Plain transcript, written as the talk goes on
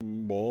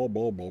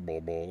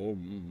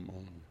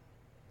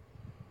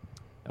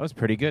That was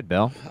pretty good,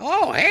 Bill.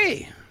 Oh,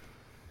 hey.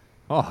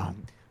 Oh,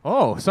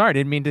 sorry.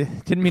 Didn't mean to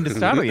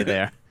startle you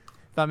there.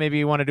 Thought maybe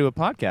you want to do a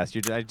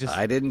podcast.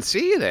 I didn't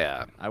see you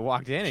there. I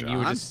walked in and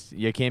Sean?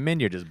 you came in.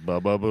 You're just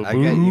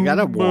You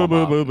gotta warm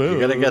up. You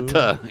gotta get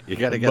the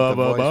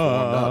voice warmed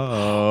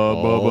up.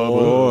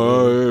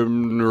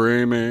 I'm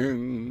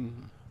dreaming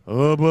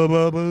of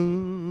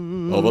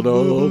another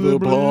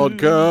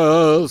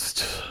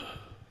podcast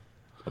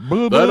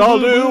that I'll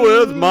do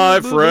with my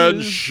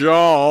friend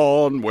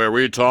Sean, where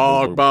we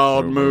talk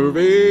about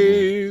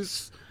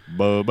movies.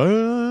 And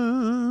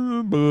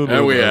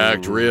we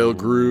act real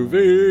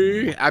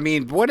groovy. I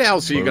mean, what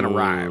else are you going to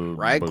rhyme,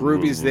 right?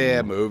 Groovy's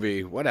there,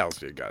 movie. What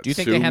else you got? Do you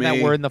think they had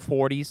that word in the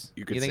 40s?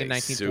 You could think say in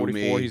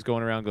 1944 he's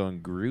going around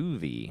going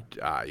groovy?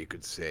 You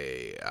could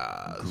say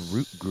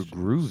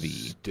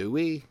groovy.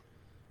 Stewie.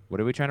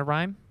 What are we trying to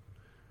rhyme?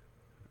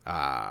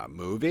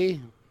 Movie.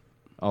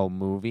 Oh,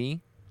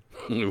 movie.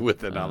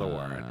 With another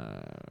word.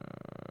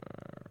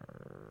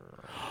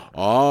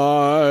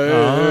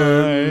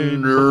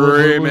 I'm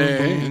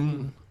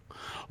dreaming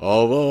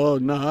of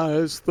a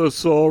nice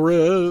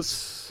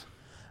thesaurus.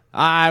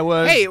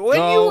 Hey,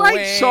 when you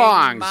write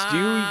songs,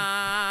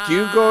 do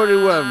you go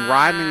to a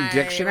rhyming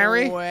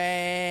dictionary?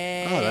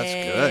 Oh, that's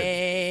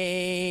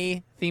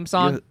good. Theme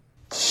song.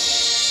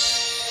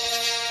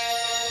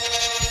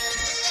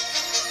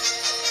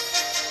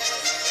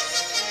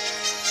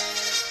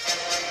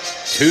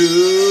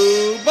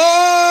 Two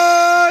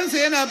boys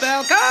in a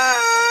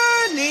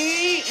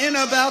balcony,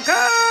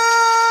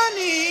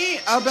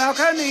 a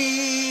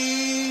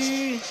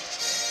balcony.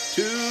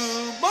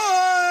 Two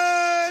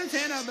boys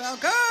in a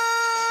balcony,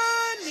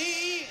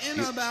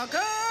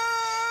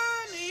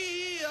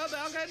 a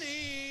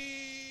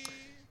balcony.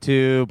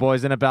 Two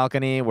boys in a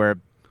balcony. We're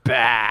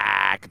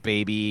back,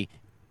 baby.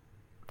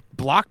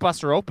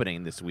 Blockbuster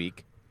opening this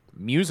week.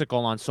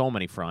 Musical on so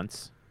many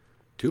fronts.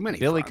 Too many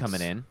Billy fronts.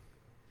 coming in.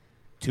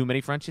 Too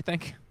many fronts, you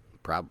think?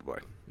 Probably.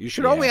 You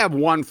should only have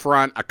one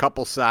front, a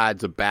couple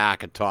sides, a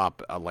back, a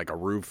top, like a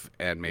roof,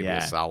 and maybe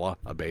a cellar,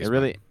 a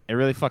basement. It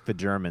really fucked the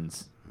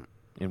Germans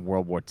in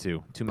World War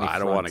II. Too many fronts. I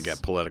don't want to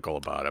get political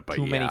about it, but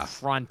Too many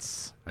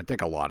fronts. I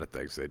think a lot of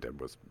things they did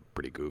was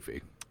pretty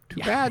goofy.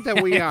 Too bad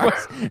that we are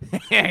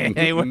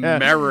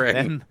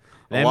mirroring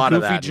a lot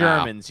of that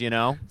Germans, now. You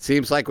know?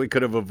 Seems like we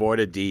could have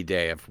avoided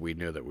D-Day if we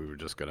knew that we were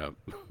just going to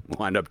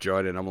wind up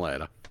joining them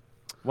later.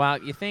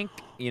 Well, you think,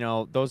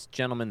 those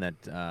gentlemen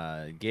that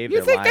gave their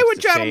lives to You think they were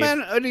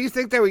gentlemen, or do you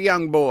think they were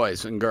young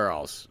boys and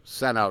girls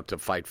sent out to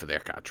fight for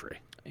their country?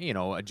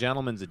 A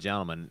gentleman's a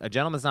gentleman. A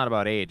gentleman's not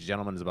about age. A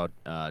gentleman's about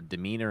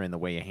demeanor and the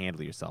way you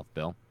handle yourself,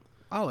 Bill.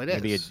 Oh, it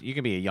is. You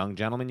can be a young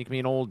gentleman. You can be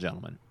an old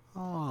gentleman.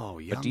 Oh,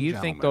 young But do you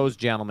think those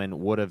gentlemen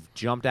would have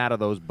jumped out of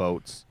those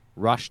boats,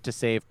 rushed to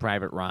save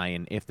Private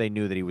Ryan if they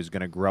knew that he was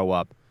going to grow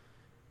up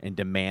and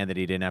demand that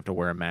he didn't have to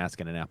wear a mask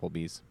in an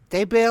Applebee's?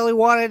 They barely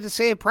wanted to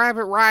save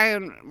Private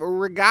Ryan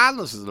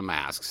regardless of the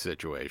mask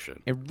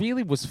situation. It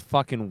really was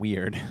fucking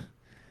weird.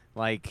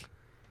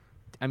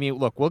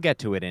 Look, we'll get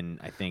to it in,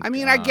 I think.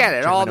 I get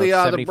it. All the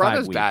other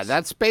brothers died.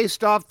 That's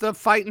based off the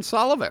Fightin'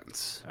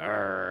 Sullivans.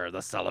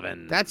 The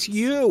Sullivans. That's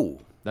you.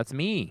 That's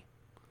me.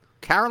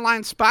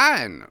 Caroline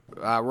Spine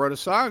wrote a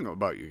song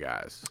about you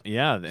guys.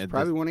 Yeah. It's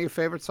probably one of your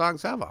favorite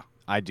songs ever.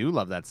 I do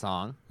love that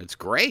song. It's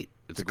great.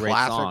 It's a great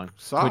classic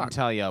song. Couldn't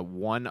tell you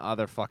one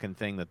other fucking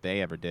thing that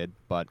they ever did,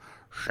 but...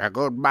 Say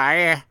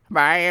goodbye,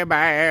 bye,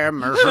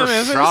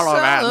 Mr.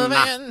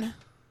 Sullivan.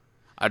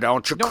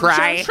 Don't you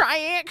cry.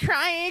 Cry.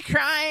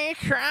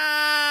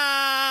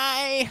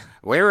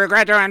 We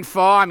regret to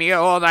inform you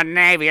the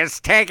Navy is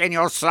taking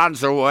your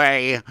sons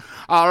away.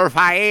 All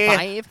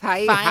five.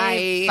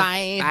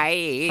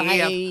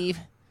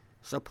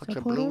 So put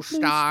your blue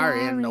star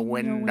in the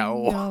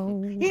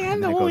window. In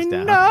the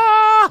window.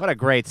 What a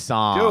great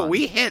song. Dude,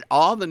 we hit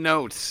all the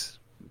notes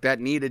that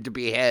needed to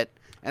be hit,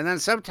 and then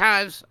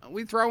sometimes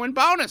we throw in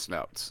bonus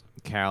notes.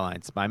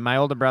 Caroline Spine. My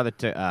older brother,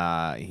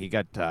 he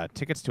got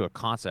tickets to a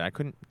concert. I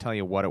couldn't tell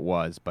you what it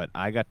was, but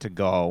I got to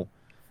go,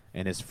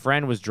 and his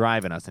friend was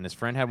driving us, and his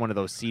friend had one of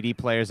those CD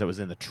players that was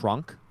in the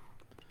trunk.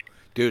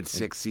 Dude,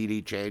 6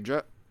 CD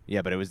changer?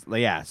 Yeah, but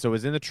so it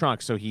was in the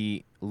trunk, so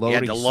he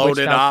loaded. He had to load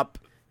it up.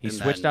 He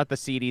switched out the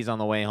CDs on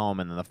the way home,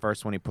 and then the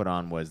first one he put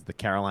on was the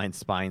Caroline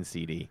Spine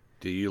CD.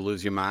 Do you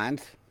lose your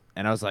mind?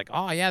 And I was like,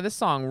 oh, yeah, this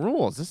song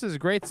rules. This is a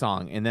great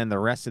song. And then the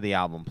rest of the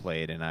album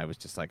played, and I was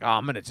just like, oh,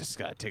 I'm going to just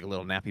take a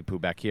little nappy poo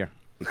back here.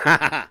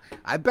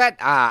 I bet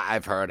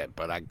I've heard it,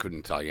 but I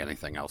couldn't tell you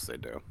anything else they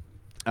do.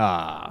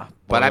 But,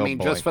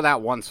 just for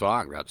that one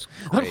song, that's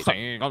great.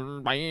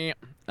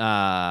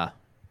 Yeah,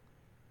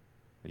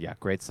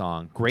 great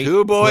song. Great.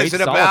 Two Boys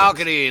in a Sullivans.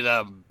 Balcony,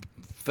 the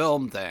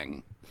film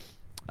thing.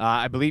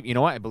 I believe,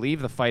 I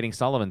believe the Fighting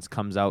Sullivans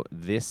comes out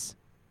this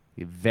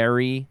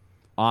very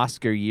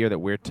Oscar year that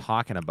we're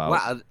talking about.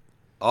 Well,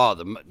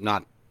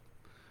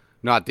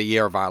 not the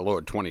year of our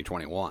Lord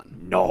 2021.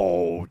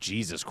 No,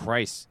 Jesus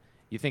Christ.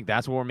 You think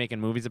that's what we're making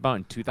movies about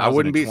in 2021? I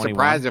wouldn't be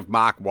surprised if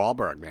Mark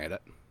Wahlberg made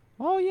it.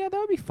 Oh, yeah, that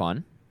would be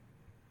fun.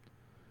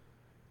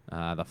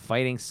 The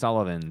Fighting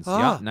Sullivans.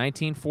 Yep,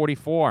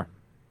 1944.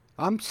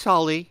 I'm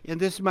Sully, and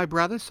this is my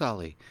brother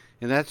Sully,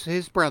 and that's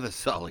his brother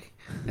Sully,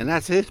 and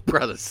that's his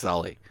brother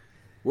Sully.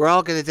 We're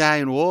all going to die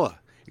in war,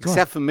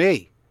 except for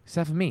me.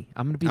 Except for me.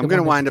 I'm going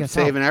to wind up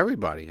saving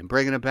everybody and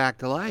bringing it back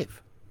to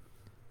life.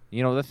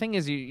 You know, the thing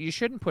is, you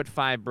shouldn't put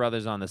 5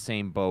 brothers on the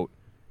same boat.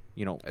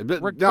 You know,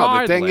 regardless.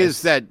 No, the thing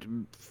is that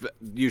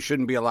you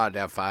shouldn't be allowed to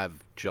have 5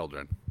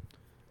 children.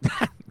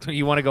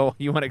 You want to go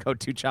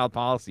 2-child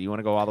policy. You want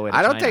to go all the way to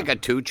China. I don't think a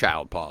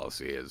 2-child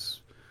policy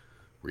is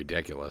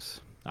ridiculous.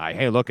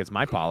 Hey, look, it's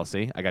my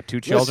policy. I got 2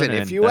 children.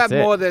 Listen, if you have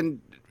more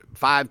than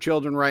 5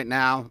 children right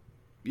now,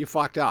 you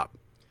fucked up.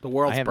 The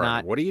world's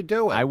burning. What are you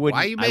doing?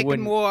 Why are you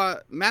making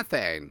more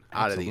methane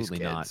out of these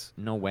kids? Absolutely not.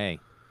 No way.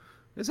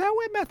 Is that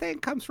where methane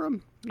comes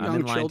from? I'm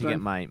in line to get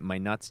my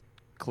nuts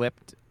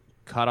clipped,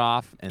 cut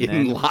off, and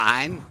in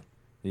line.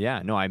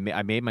 Yeah, no, I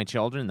made my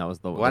children. That was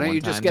the. Why don't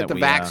you just get the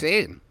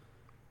vaccine?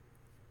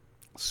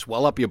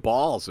 Swell up your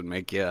balls and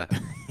make you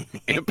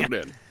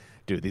impotent.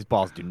 Dude, these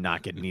balls do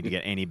not need to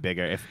get any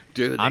bigger.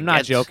 I'm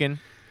not joking.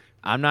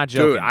 I'm not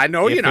joking. Dude, I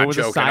know you're not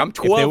joking. I'm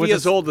 12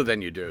 years older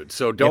than you, dude.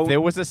 So don't. If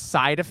there was a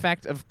side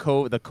effect of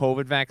the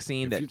COVID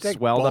vaccine that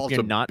swelled up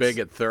your nuts, big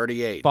at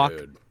 38, fuck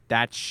dude.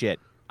 That shit.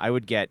 I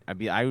would be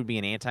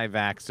an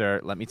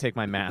anti-vaxxer. Let me take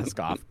my mask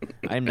off.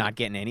 I am not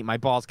getting any. My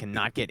balls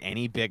cannot get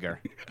any bigger.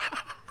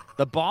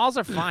 The balls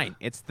are fine.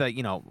 It's the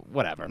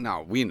whatever.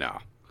 No, we know.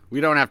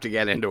 We don't have to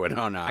get into it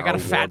on our I got a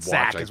fat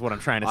sack, is what I'm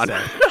trying to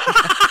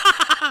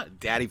say.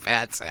 Daddy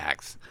fat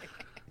sacks.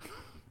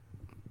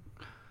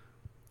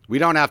 We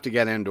don't have to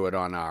get into it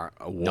on our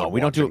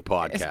award-watching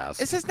podcast.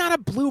 This is not a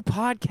blue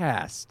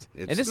podcast.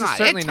 This is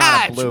certainly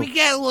not a blue. We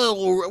get a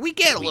little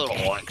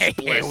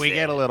explicit. We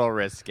get a little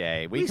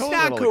risque. We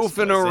start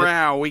goofing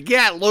around. We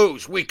get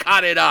loose. We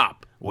cut it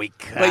up.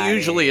 But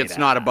usually it's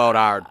not about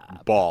our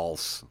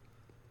balls.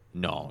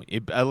 No.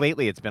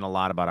 Lately it's been a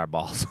lot about our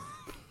balls.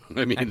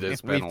 I mean,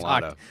 there's been a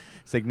lot of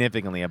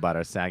significantly about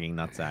our sagging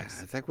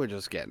nutsacks. I think we're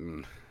just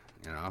getting,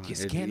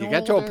 you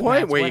get to a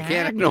point where you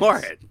can't ignore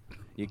it.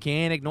 You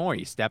can't ignore it.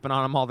 You're stepping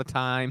on them all the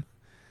time.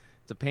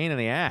 It's a pain in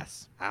the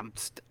ass.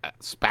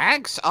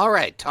 Spags? All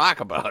right, talk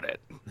about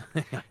it.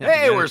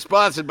 Hey, we're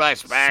sponsored by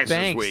Spags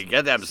this week.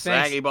 Get them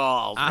saggy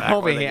balls. I'm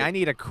over here. I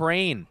need a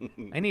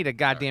crane. I need a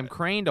goddamn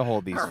crane to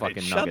hold these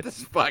fucking nuggets. Shut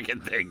this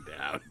fucking thing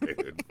down,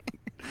 dude.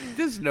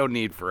 There's no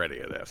need for any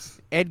of this.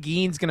 Ed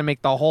Gein's going to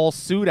make the whole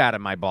suit out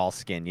of my ball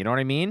skin. You know what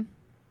I mean?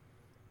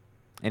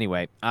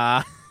 Anyway,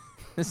 the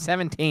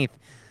 17th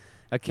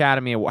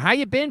Academy Award. How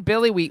you been,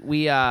 Billy?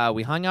 We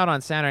hung out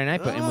on Saturday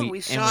night, we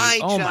saw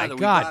each other. Oh my God, we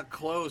got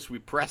close. We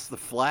pressed the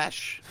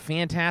flesh.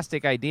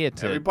 Fantastic idea.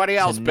 Everybody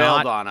else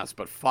bailed on us,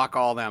 but fuck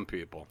all them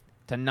people.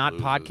 To not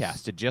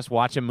podcast, to just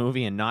watch a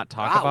movie and not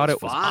talk about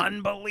it was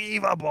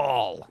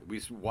unbelievable.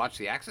 We watched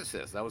The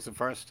Exorcist. That was the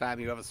first time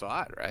you ever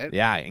saw it, right?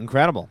 Yeah,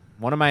 incredible.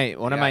 One of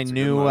my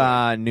new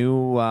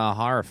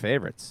horror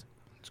favorites.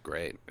 It's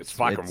great. It's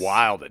fucking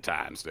wild at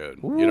times,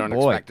 dude. Ooh, you don't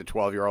expect a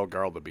 12-year-old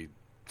girl to be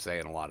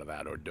saying a lot of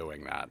that or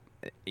doing that.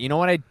 You know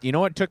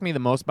what took me the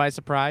most by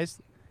surprise?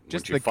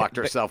 Just when she fucked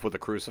herself with a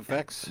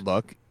crucifix.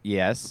 Look,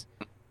 yes.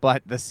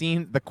 But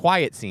the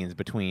quiet scenes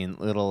between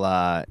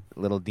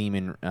little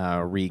demon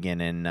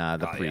Regan and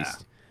the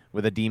priest,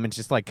 where the demon's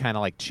just kind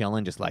of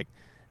chilling, just like,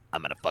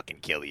 I'm gonna fucking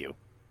kill you,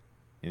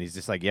 and he's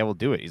just like, yeah, we'll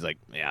do it. He's like,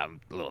 yeah, I'm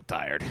a little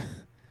tired.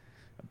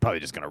 I'm probably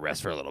just gonna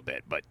rest for a little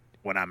bit, but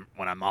when I'm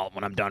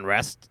done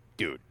rest,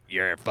 dude,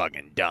 you're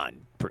fucking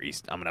done,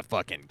 priest. I'm gonna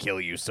fucking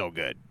kill you so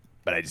good,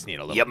 but I just need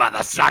a little. Your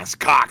mother sucks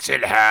cocks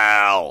in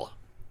hell.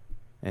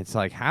 And it's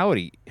like, how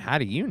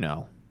do you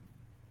know?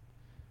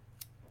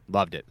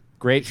 Loved it.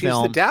 Great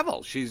film. She's the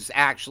devil. She's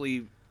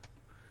actually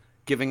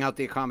giving out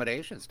the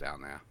accommodations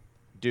down there.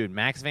 Dude,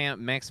 Max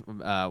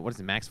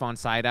von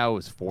Sydow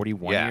is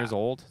 41 years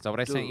old. Is that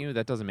what I sent you?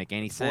 That doesn't make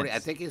any sense. I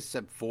think he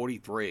said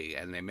 43,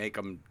 and they make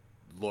him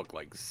look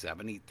like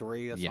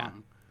 73 or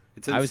something.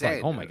 It's insane. I was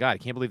like, oh my God, I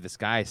can't believe this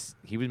guy.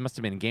 He must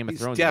have been in Game of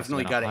Thrones. He's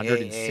definitely got an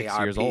 106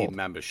 years old.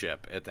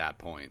 membership at that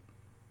point.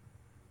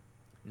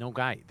 No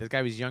guy. This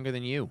guy was younger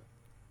than you.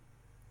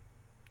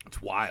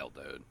 It's wild,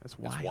 dude. It's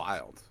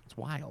wild.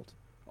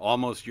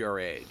 Almost your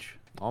age.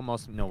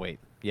 Almost. No, wait.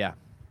 Yeah.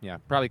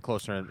 Probably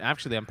closer.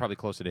 Actually, I'm probably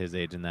closer to his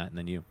age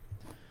than you.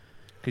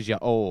 Because you're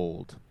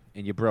old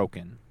and you're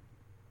broken.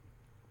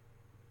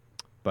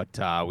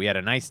 But we had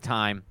a nice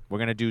time. We're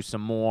going to do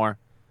some more.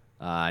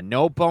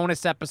 No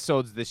bonus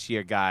episodes this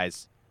year,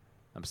 guys.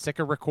 I'm sick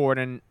of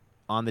recording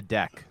on the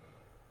deck.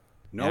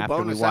 No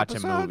bonus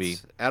episodes? A movie.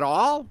 At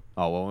all?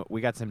 Oh, well,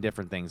 we got some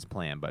different things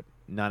planned, but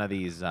none of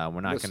these we're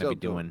not going to be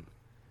doing.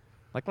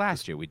 Like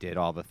last year, we did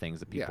all the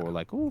things that people were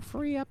like, "Ooh,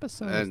 free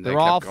episodes." And they're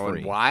all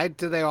free. Why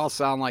do they all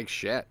sound like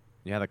shit?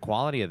 Yeah, the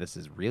quality of this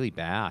is really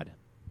bad.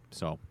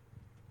 So,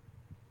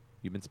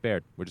 you've been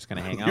spared. We're just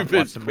gonna hang out. You've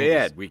been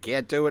spared. We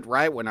can't do it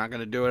right. We're not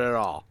gonna do it at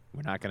all.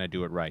 We're not gonna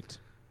do it right.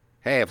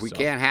 Hey, if we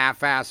can't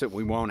half-ass it,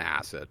 we won't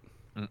ass it.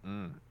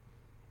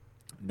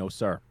 No,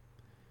 sir.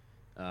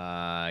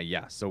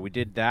 Yeah. So we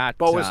did that.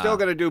 But we're still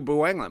gonna do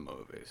Boo England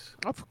movies.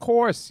 Of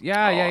course.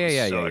 Yeah.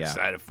 I'm so yeah.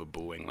 excited for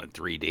Boo England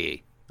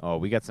 3D. Oh,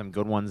 we got some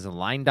good ones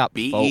lined up.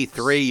 BE3,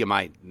 folks. you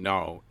might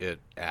know it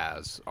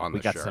as on We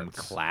the got shirts. some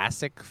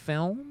classic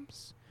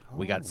films.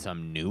 We got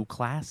some new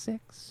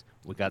classics.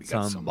 We got got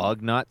some some-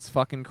 bug nuts,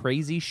 fucking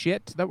crazy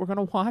shit that we're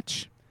gonna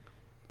watch.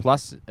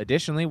 Plus,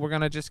 additionally, we're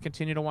gonna just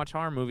continue to watch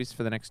horror movies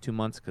for the next 2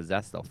 months because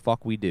that's the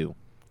fuck we do.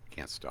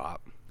 Can't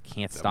stop.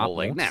 Can't The stop. won't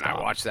Malignant. stop.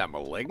 I watched that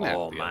Malignant.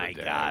 Oh the my other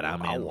day. God,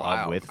 I'm in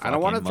love wow. with I don't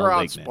want to fucking throw out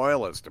Malignant.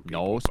 spoilers to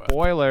people. No but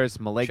spoilers.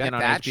 Malignant check on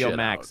that HBO shit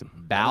Max. out.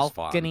 That was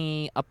fun.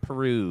 Balcony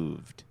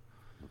approved.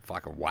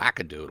 Fucking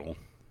wackadoodle.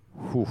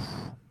 Whew.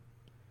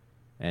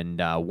 And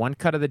One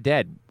Cut of the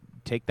Dead.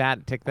 Take that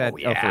Oh,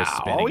 yeah. for a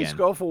spin Always again.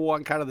 go for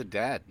One Cut of the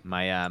Dead.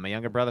 My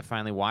younger brother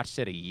finally watched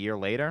it a year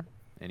later,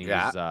 and he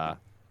was,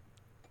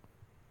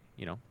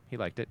 he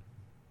liked it.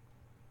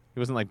 He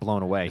wasn't like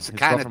blown away. It's the His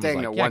kind of girlfriend was thing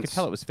like, that yeah, I once- could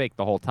tell it was fake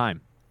the whole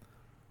time.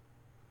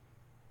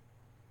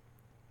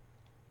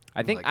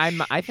 I think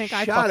like, I think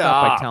I shut fucked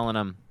up by up. telling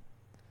him.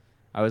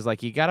 I was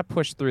like, you got to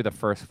push through the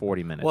first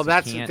 40 minutes. Well, You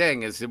that's the can't-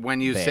 thing is that when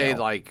you say,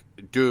 bail. like,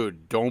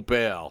 dude, don't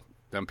bail,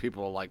 then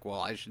people are like, well,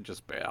 I should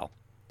just bail.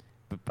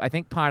 But I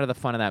think part of the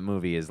fun of that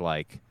movie is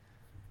like,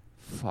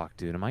 fuck,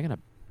 dude,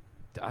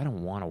 I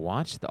don't want to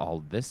watch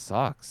all this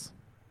sucks.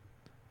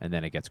 And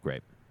then it gets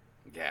great.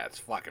 Yeah, it's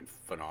fucking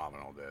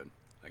phenomenal, dude.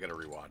 I got to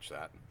rewatch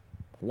that.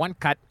 One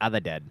Cut of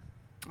the Dead.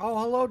 Oh,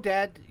 hello,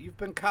 Dad. You've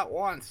been cut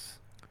once.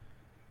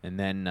 And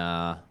then,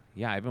 I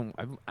don't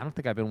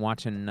think I've been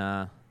watching,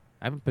 I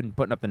haven't been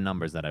putting up the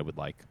numbers that I would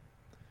like.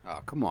 Oh,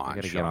 come on, I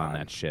gotta Sean. get on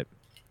that shit.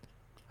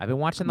 I've been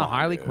watching Come the on,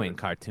 Harley dude. Quinn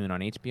cartoon on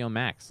HBO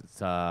Max. It's,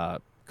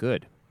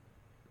 good.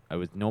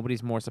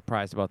 Nobody's more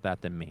surprised about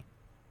that than me.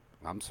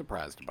 I'm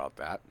surprised about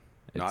that.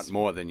 It's- Not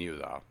more than you,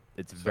 though.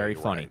 It's So very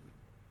you're funny. right.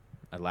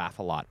 I laugh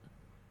a lot.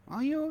 Oh,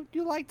 you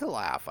like to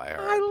laugh, I heard.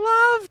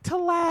 I love to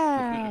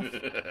laugh.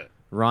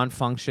 Ron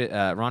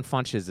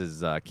Funches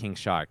is King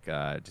Shark.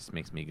 Just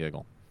makes me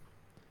giggle.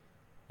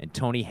 And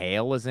Tony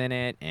Hale is in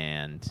it,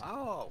 and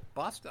Oh,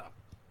 Buster.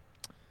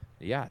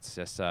 yeah, it's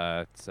just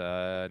it's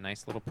a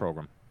nice little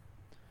program.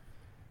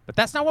 But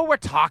that's not what we're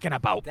talking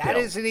about. That Bill.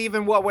 isn't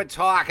even what we're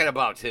talking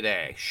about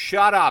today.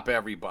 Shut up,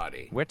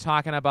 everybody. We're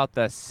talking about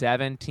the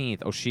 17th.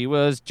 Oh, she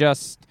was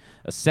just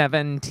a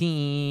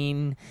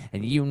 17,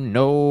 and you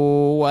know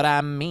what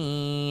I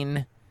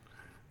mean.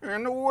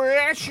 And the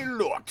way she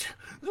looked,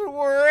 the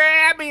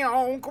way me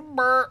Uncle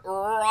Bert.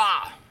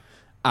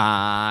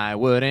 I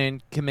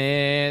wouldn't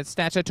commit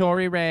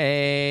statutory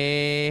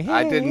rape.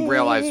 I didn't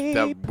realize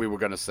that we were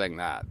going to sing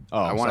that. Oh,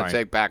 I want sorry. to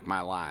take back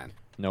my line.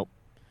 Nope.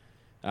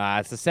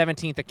 It's the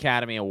 17th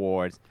Academy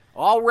Awards.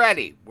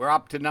 Already, we're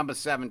up to number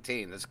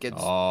 17. This kid's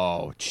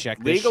Oh, check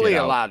this legally shit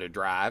out. allowed to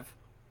drive.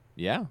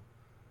 Yeah,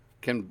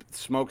 Can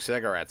smoke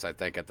cigarettes, I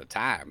think, at the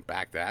time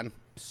back then.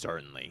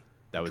 certainly.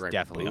 That was Drink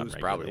definitely booze,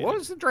 probably. unregulated. What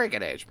was the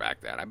drinking age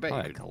back then? I bet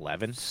Like you could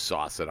 11,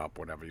 sauce it up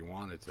whenever you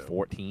wanted to.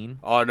 14?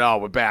 Oh, no,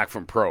 we're back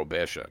from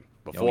Prohibition.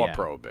 Before yeah.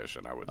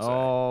 Prohibition, I would say.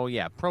 Oh,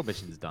 yeah.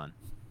 Prohibition's done.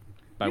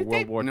 By You World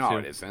think- War II. No,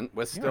 it isn't.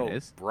 We're still it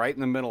is. right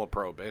in the middle of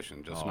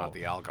Prohibition, just Oh. not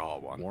the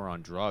alcohol one. War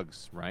on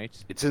drugs, right?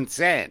 It's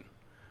insane.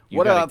 You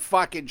What gotta- a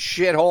fucking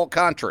shithole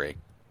country.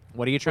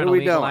 What are you trying What to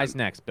are we legalize doing?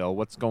 next, Bill?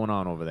 What's going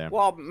on over there?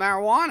 Well,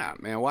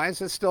 marijuana, man. Why is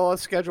it still a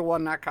Schedule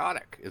 1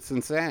 narcotic? It's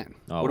insane.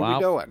 Oh, what are well.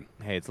 we doing?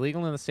 Hey, it's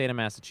legal in the state of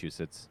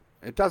Massachusetts.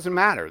 It doesn't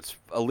matter. It's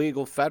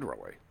illegal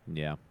federally,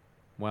 Yeah.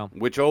 Well,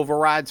 which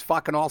overrides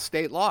fucking all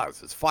state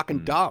laws. It's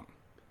fucking dumb.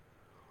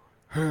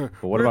 but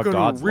what about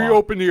God's law?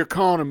 reopen the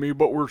economy,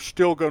 but we're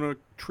still gonna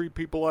treat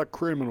people like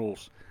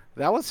criminals.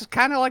 That was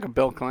kind of like a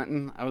Bill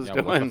Clinton. I was Yeah,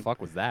 doing. what the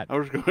fuck was that?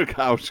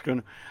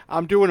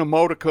 I'm doing a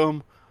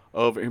modicum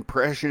of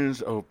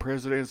impressions of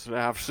presidents that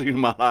I've seen in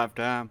my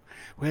lifetime.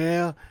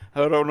 Well,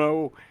 I don't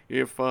know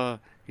if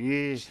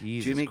Jesus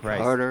Jimmy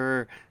Christ.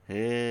 Carter.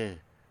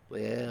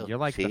 Well, You're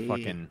like the see,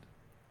 fucking.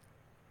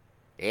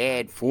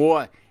 and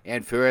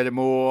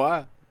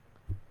furthermore.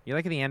 You're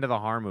like at the end of the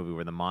horror movie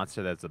where the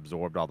monster that's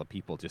absorbed all the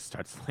people just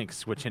starts like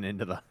switching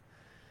into the.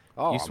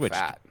 Oh, You I'm switched.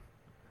 fat.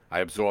 I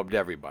absorbed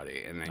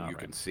everybody, and then All you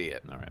right. can see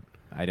it. All right.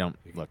 I don't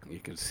look. You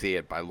can see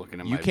it by looking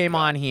at my. You came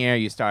on here.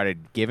 You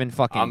started giving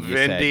fucking. I'm you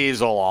Vin said-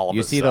 Diesel all of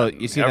You a see sudden.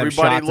 the. You see them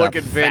Everybody shots look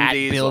of at Vin fat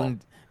Diesel.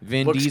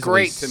 Vin Looks Diesel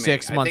great is to me.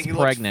 6 I months think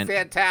he pregnant. Looks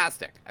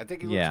fantastic. I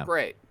think he Yeah. looks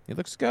great. He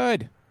looks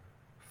good.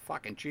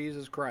 Fucking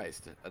Jesus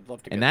Christ! I'd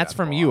love to. Get And that's that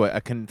from far. you,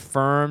 a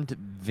confirmed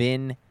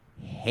Vin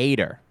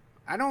hater.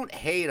 I don't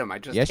hate him. I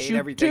just Yes, hate you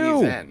everything do.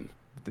 he's in.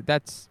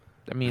 That's.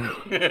 I mean,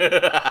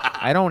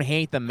 I don't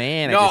hate the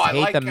man. I No, just I hate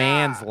like, the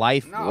man's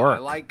life no, work. I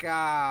like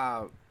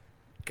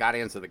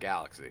Guardians of the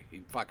Galaxy.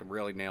 He fucking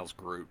really nails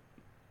Groot.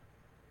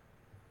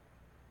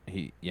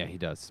 He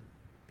does.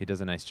 He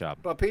does a nice job.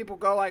 But people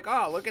go like,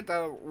 "Oh, look at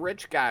the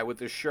rich guy with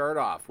his shirt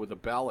off, with a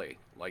belly."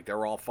 Like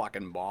they're all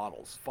fucking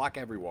models. Fuck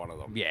every one of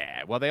them.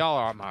 Yeah, well, they all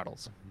are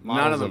models.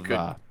 None of them of,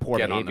 could poor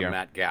get on behavior. the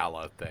Met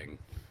Gala thing.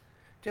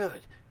 Dude,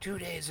 2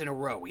 days in a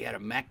row. We had a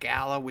Met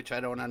Gala, which I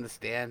don't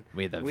understand.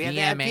 We had the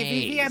had VMAs.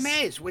 the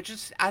VMAs, which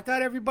is, I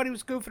thought everybody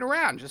was goofing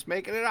around, just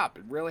making it up.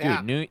 It really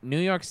happened. Dude, New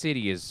York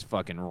City is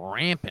fucking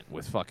rampant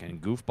with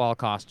fucking goofball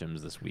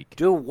costumes this week.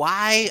 Dude,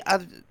 why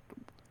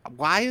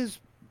is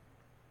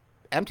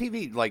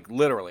MTV, like,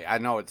 literally, I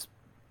know it's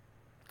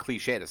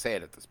cliche to say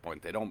it at this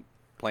point, they don't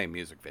play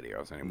music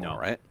videos anymore,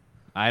 right?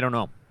 I don't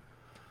know.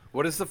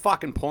 What is the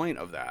fucking point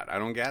of that? I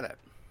don't get it.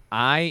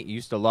 I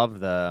used to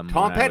love them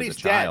Tom when Petty's I was a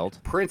child.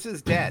 dead. Prince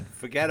is dead.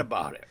 Forget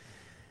about it.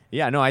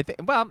 Yeah, no, I think.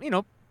 Well,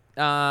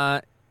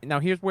 now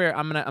here's where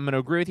I'm gonna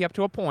agree with you up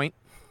to a point.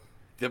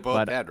 They're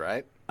both dead,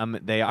 right?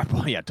 They are.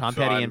 Yeah, Tom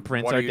Petty and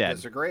Prince what are you dead.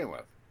 Disagreeing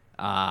with?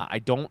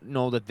 I don't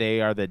know that they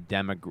are the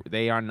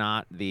They are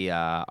not the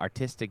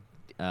artistic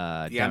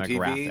The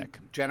demographic.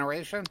 MTV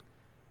generation?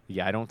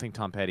 Yeah, I don't think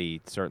Tom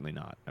Petty. Certainly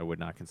not. I would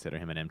not consider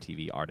him an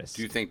MTV artist.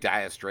 Do you think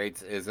Dire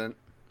Straits isn't?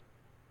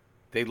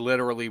 They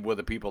literally were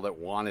the people that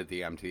wanted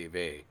the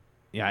MTV.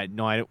 Yeah,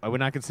 no, I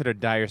would not consider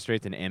Dire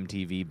Straits an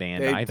MTV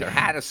band They either.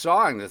 had a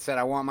song that said,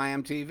 "I want my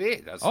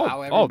MTV." That's how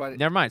Oh, everybody.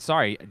 never mind.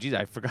 Sorry, jeez,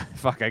 I forgot.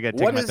 Fuck, I got What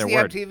taken at is their the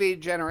word. MTV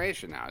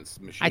generation now? It's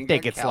Machine I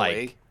think Gun it's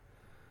Kelly,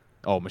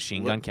 like,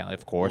 Machine Gun Kelly,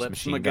 of course. Lips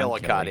Machine Gun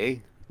Kelly.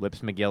 McGillicuddy, Lips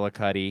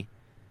McGillicuddy.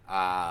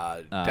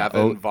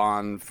 Devin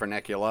Von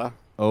Furnicula,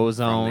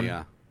 Ozone.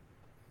 from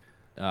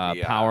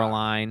the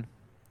Powerline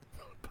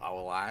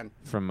Powerline,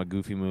 from a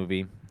Goofy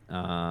movie.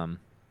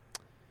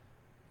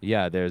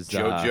 Yeah, there's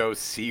JoJo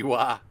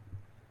Siwa.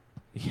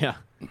 Yeah.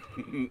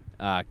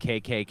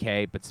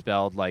 KKK, but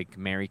spelled like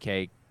Mary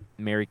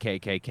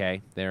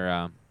KKK.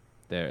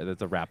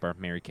 That's a rapper,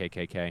 Mary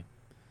KKK.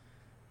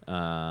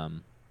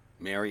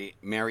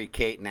 Mary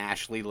Kate and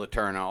Ashley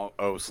Letourneau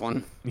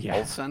Olsen. Yeah.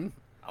 Olsen.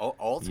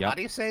 Yep. How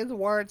do you say the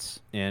words?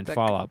 And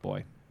Fall Out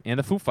Boy. And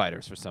the Foo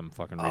Fighters for some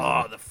fucking reason.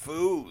 Oh, the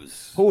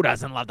Foos. Who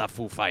doesn't love the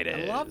Foo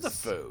Fighters? I love the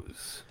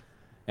Foos.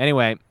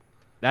 Anyway,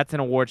 that's an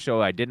award show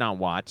I did not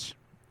watch.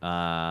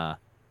 I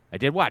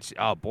did watch.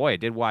 Oh boy, I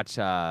did watch.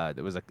 There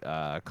was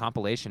a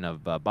compilation of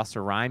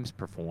Busta Rhymes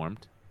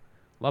performed.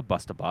 Love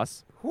Busta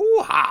Bus.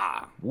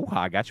 Hoo-ha!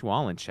 Woo-ha! Got you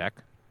all in check.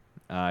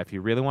 If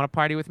you really want to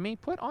party with me,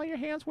 put all your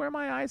hands where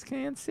my eyes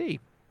can see.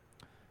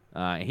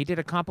 He did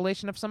a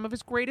compilation of some of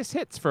his greatest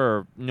hits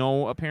for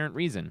no apparent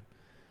reason,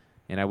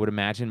 and I would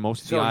imagine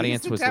most of the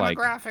audience was like,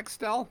 demographic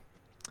still.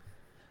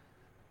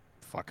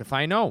 "Fuck if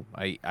I know."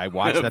 I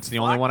watched. That's the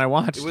only one I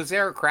watched. Was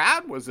there a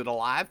crowd? Was it a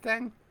live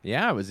thing?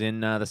 Yeah, it was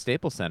in the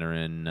Staples Center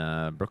in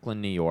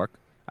Brooklyn, New York.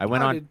 I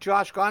went on. Did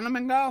Josh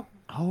Gondelman go?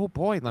 Oh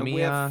boy, let me.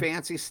 Wear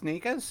fancy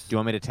sneakers. Do you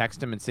want me to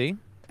text him and see?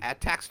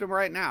 Text him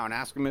right now and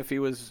ask him if he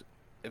went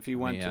to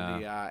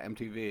the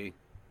MTV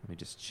Let me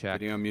just check.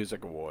 Video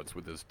Music Awards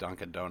with his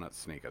Dunkin' Donuts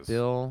sneakers.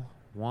 Bill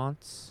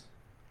wants.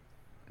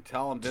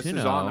 Tell him this to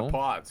is on know the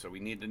pod, so we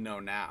need to know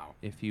now.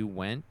 If you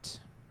went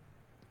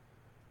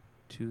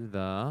to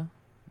the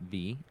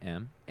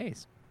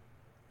VMAs.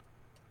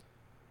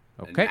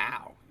 Okay.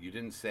 Now, you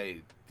didn't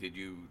say. Did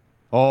you?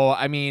 Oh,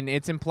 I mean,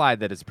 it's implied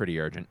that it's pretty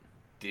urgent.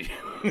 Did you?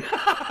 You know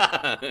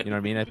what I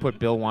mean? I put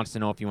Bill wants to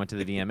know if you went to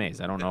the VMAs.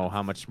 I don't know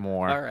how much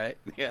more. All right.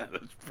 Yeah,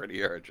 that's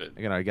pretty urgent.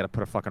 You got to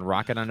put a fucking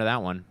rocket under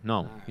that one.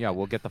 No. Yeah,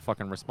 we'll get the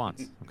fucking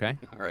response. Okay.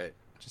 All right.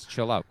 Just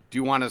chill out. Do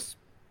you want to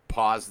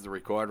pause the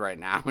record right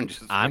now and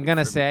just? I'm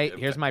gonna say,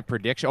 here's my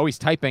prediction. Oh, he's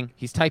typing.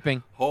 He's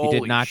typing. Holy he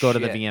did not go to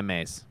the shit.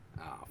 VMAs.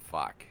 Oh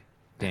fuck.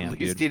 Damn, At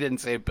least dude. he didn't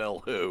say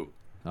Bill who.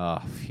 Oh,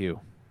 phew.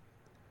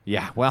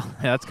 Yeah, well,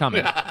 that's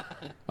coming.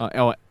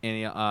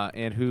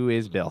 And who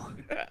is Bill?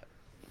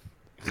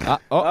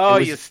 Oh,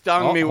 you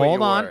stung me with hold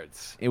your on.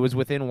 words. It was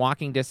within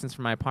walking distance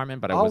from my apartment,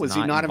 but I was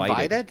he not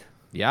invited?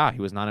 Yeah, he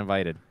was not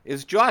invited.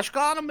 Is Josh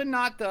Gondelman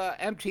not the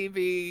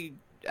MTV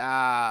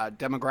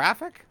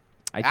demographic?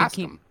 Ask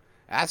him.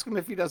 Ask him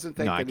if he doesn't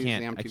think No, I that he's the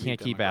can't. MTV I can't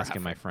keep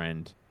asking my demographic.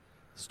 friend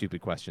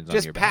stupid questions on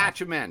Just your patch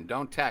behalf. him in.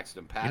 Don't text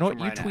him. Patch You know what? him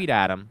You right tweet in.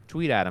 at him.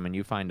 Tweet at him, and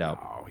you find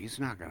out. No, he's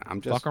not gonna.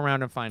 I'm just Fuck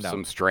around and find out.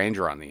 some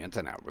stranger on the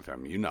internet with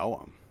him. You know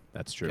him.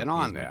 That's true. Get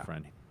on He's my there.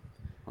 friend.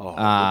 Oh, look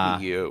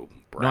at you.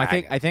 No, I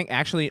bragging. think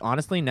actually,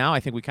 honestly, now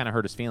I think we kind of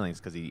hurt his feelings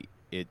because he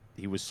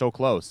was so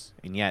close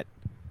and yet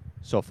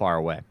so far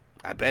away.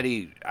 I bet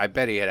he'd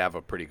have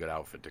a pretty good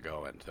outfit to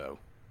go into.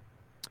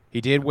 He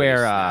did wear.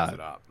 snazz it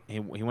up. He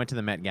went to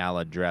the Met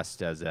Gala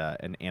dressed as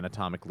an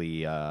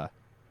anatomically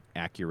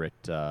accurate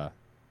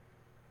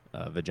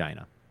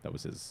vagina. That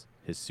was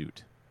his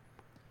suit.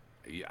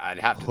 Yeah, I'd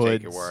have to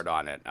take your Hoods. word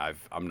on it.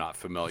 I'm not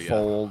familiar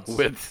Folds.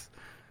 with.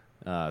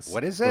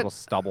 What is Little it?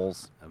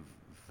 stubbles.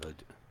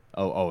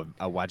 Oh,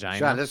 a vagina.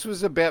 Sean, this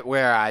was a bit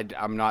where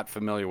I'm not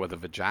familiar with a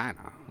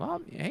vagina.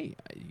 Well, hey,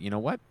 you know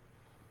what?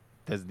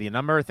 There's the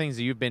number of things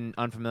that you've been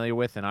unfamiliar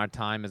with in our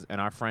time in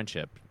our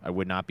friendship. I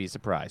would not be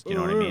surprised. You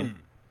know what I mean?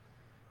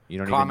 You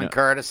don't Common even know.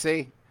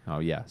 courtesy, Oh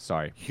yeah,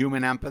 sorry.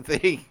 human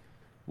empathy,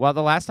 Well,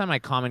 the last time I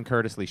common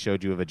courteously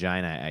showed you a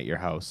vagina at your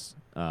house.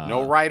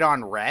 no right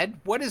on red.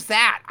 What is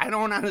that? I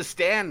don't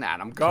understand that.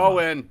 I'm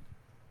going.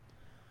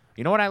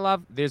 You know what I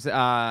love? There's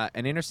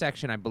an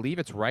intersection. I believe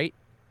it's right.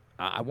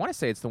 I want to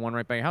say it's the one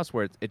right by your house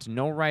where it's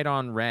no right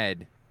on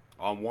red.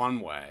 On one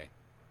way.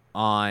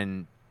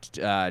 on.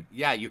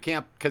 Yeah, you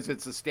can't because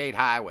it's a state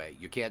highway.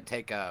 You can't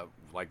take a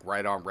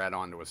right on red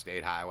onto a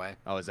state highway.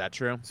 Oh, is that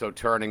true? So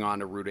turning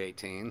onto Route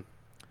 18.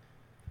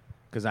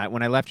 Because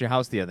when I left your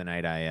house the other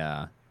night,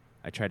 I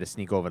tried to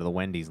sneak over to the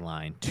Wendy's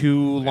line.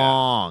 Too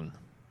long.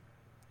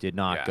 Did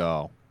not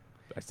go.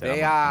 I said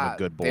I'm a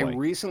good boy. They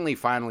recently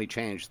finally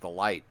changed the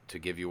light to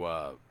give you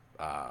a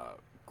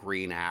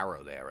green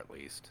arrow there at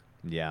least.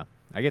 Yeah.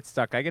 I get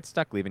stuck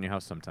leaving your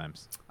house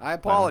sometimes. I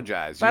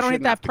apologize. But I don't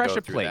hit that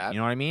pressure plate. You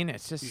know what I mean?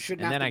 It's just you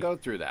shouldn't have to go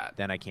through that.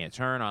 Then I can't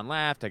turn on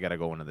left. I got to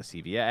go into the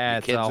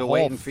CVS. The kids are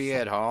waiting for you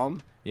at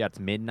home. Yeah, it's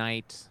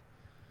midnight.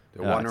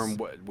 They're wondering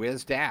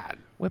where's Dad?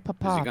 Where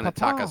Papa? Is he going to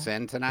tuck us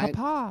in tonight?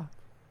 Papa.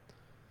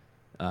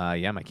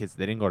 Yeah, my kids,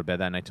 they didn't go to bed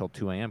that night till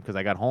 2 a.m. because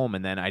I got home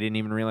and then I didn't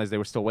even realize they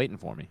were still waiting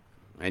for me.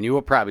 And you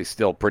were probably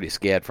still pretty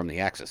scared from The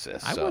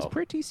Exorcist. I was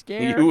pretty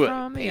scared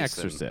from The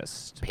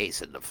Exorcist.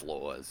 Pacing the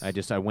floors.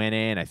 I went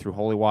in, I threw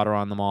holy water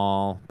on them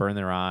all, burned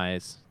their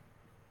eyes.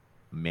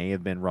 May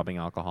have been rubbing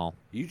alcohol.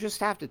 You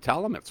just have to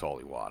tell them it's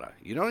holy water.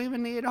 You don't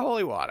even need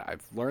holy water.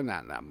 I've learned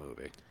that in that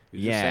movie.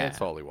 You just say it's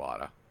holy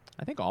water.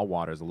 I think all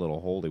water is a little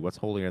holy. What's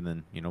holier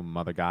than,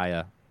 Mother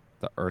Gaia,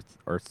 the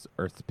earth's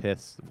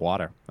piss,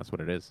 water. That's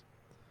what it is.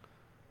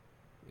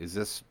 Is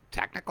this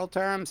technical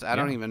terms? I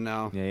don't even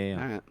know. Yeah.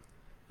 All right.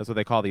 That's what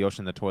they call the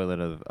ocean, the toilet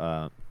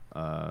of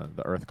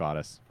the Earth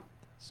Goddess.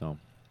 So,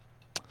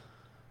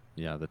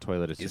 yeah, the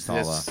toilet is just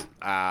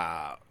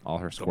all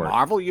her squirt. The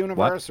Marvel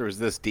universe, or is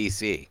this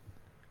DC? Is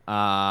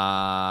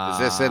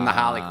this in the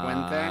Harley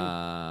Quinn thing?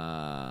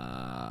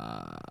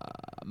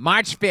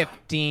 March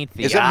 15th.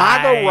 Is it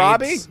Margot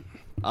Robbie?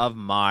 Of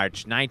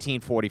March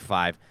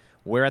 1945.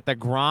 We're at the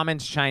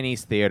Grauman's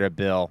Chinese Theater,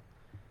 Bill.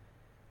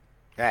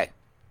 Hey.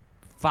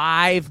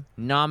 5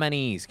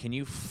 nominees. Can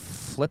you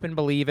flippin'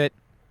 believe it?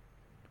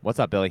 What's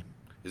up, Billy?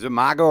 Is it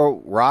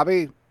Margot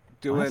Robbie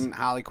doing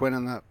Harley Quinn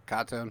in the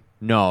cartoon?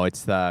 No,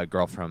 it's the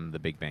girl from The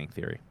Big Bang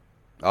Theory.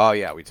 Oh,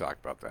 yeah, we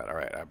talked about that. All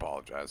right, I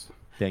apologize.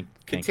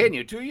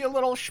 Continue. Do your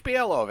little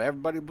spiel over.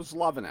 Everybody was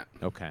loving it.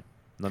 Okay.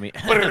 Let me...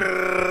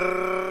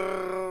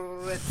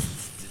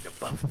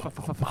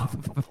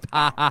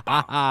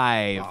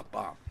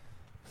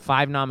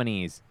 5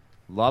 nominees.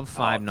 Love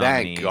 5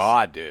 nominees. Thank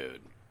God,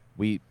 dude.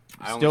 We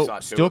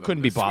still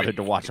couldn't be bothered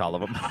to watch all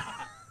of them.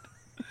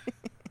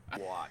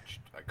 Watched.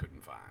 I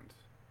couldn't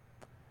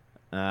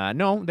find.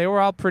 No, they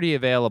were all pretty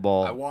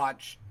available. I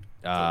watched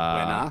The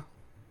Winner.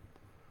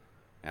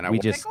 And we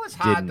just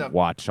didn't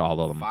watch all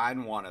of them.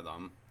 Find one of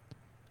them.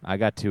 I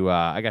got to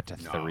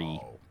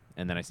 3,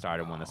 and then I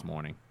started one this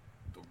morning.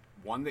 The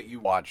one that you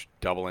watched,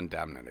 Double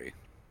Indemnity.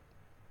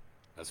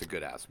 That's a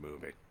good ass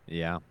movie.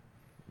 Yeah.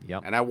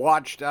 Yep. And I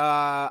watched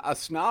a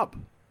snub.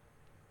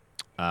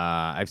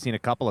 I've seen a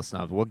couple of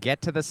snubs. We'll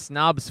get to the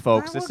snubs,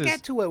 folks. We'll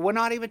get to it. We're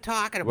not even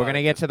talking about it. We're going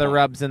to get to the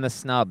rubs and the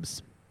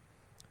snubs.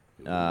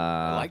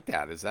 I like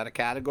that. Is that a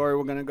category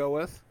we're going to go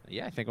with?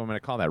 Yeah, I think I'm going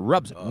to call that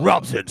rubs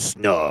and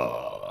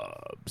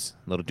snubs.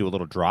 Do a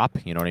little drop,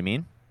 you know what I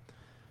mean?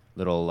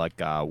 Little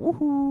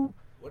woohoo.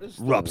 What is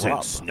rubs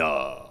and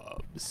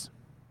snubs?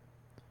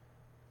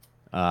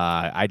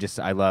 I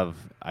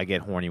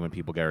get horny when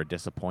people get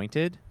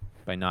disappointed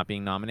by not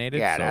being nominated.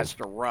 Yeah, so. That's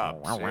the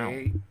rub.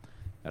 See?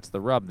 That's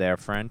the rub there,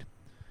 friend.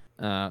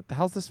 The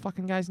hell's this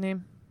fucking guy's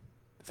name?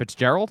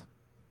 Fitzgerald?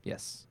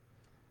 Yes.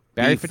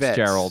 Barry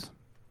Fitzgerald.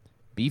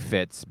 B.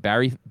 Fitz.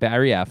 Barry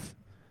F.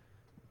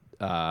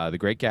 The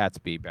Great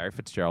Gatsby. Barry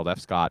Fitzgerald. F.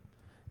 Scott.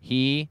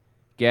 He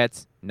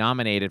gets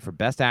nominated for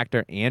Best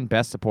Actor and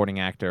Best Supporting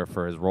Actor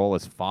for his role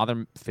as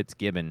Father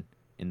Fitzgibbon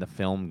in the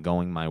film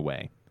Going My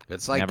Way.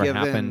 It's like Never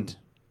happened.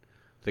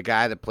 The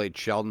guy that played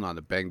Sheldon on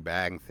The Big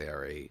Bang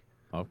Theory.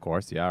 Of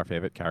course, yeah, our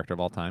favorite character of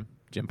all time,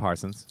 Jim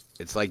Parsons.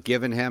 It's like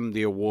giving him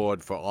the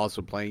award for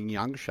also playing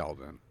young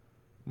Sheldon.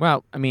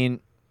 Well, I mean,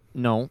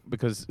 no,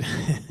 because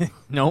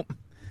nope.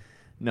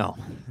 No.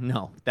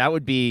 That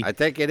would be... I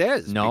think it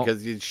is. No.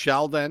 Because he's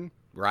Sheldon,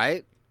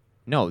 right?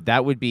 No,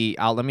 that would be...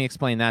 let me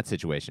explain that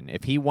situation.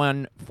 If he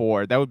won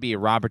for... That would be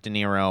Robert De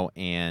Niro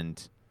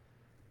and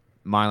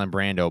Marlon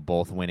Brando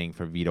both winning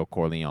for Vito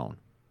Corleone.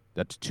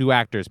 That's 2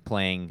 actors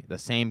playing the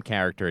same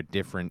character at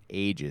different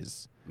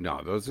ages.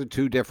 No, those are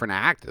 2 different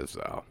actors,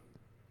 though.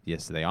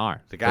 Yes, they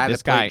are. The guy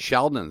that played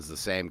Sheldon's the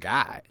same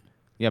guy.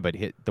 Yeah, but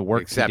the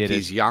work except he did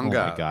he's younger.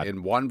 Oh my God.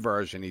 In one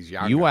version, he's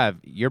younger.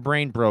 Your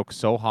brain broke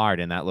so hard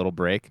in that little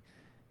break.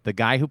 The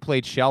guy who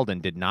played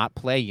Sheldon did not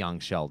play young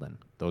Sheldon.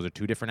 Those are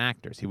 2 different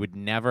actors. He would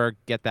never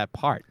get that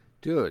part.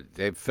 Dude,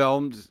 they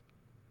filmed...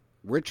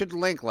 Richard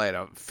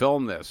Linklater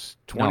filmed this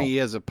 20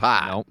 years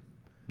apart.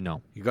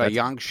 No. You got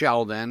young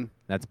Sheldon.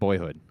 That's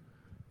Boyhood.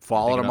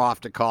 Followed him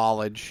off to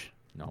college.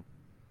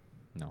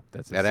 No.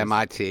 That's at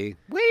MIT.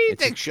 Where do you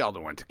think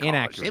Sheldon went to college?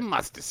 Inaccurate. He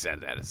must have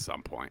said that at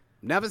some point.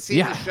 Never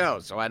seen the show,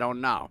 so I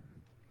don't know.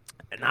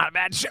 Not a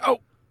bad show.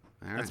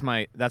 That's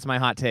my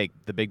hot take.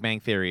 The Big Bang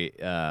Theory.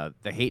 The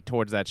hate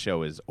towards that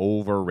show is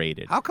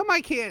overrated. How come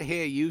I can't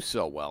hear you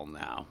so well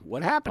now?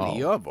 What happened to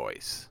your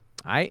voice?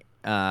 I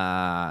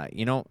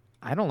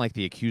don't like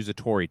the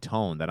accusatory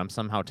tone that I'm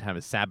somehow trying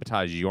to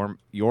sabotage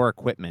your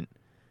equipment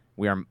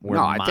We're No,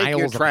 I miles think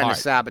you're trying apart.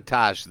 to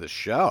sabotage the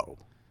show.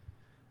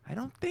 I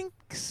don't think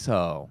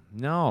so.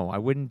 No, I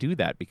wouldn't do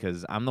that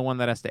because I'm the one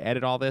that has to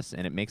edit all this,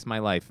 and it makes my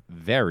life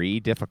very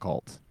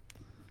difficult.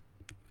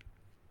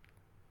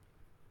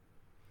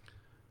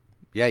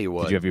 Yeah, you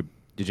would. Did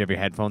you have your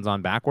headphones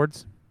on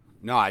backwards?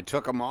 No, I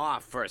took them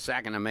off for a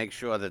second to make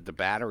sure that the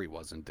battery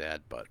wasn't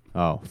dead, but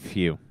Oh,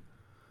 phew.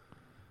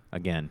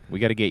 Again, we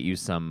got to get you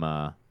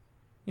some,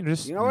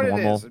 just you know what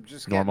normal, it is? I'm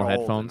just normal getting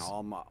old headphones.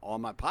 and all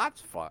my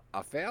pots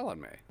are failing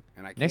me,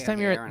 and I Next can't time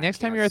hear and I you're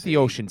can't at the see.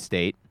 Ocean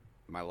State,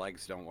 My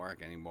legs don't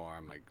work anymore.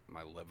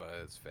 My liver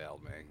has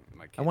failed me.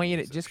 My I want you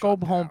to kidneys have just go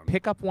shut home, down.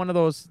 pick up one of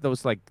those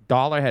like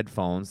dollar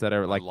headphones that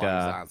are My like lungs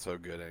aren't so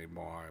good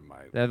anymore. And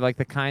they're like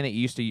the kind that you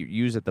used to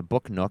use at the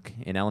Book Nook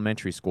in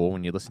elementary school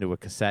when you listen to a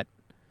cassette.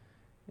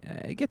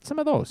 Get some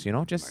of those,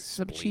 my just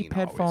some cheap spleen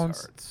always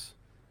headphones. hurts.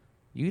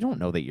 You don't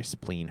know that your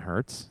spleen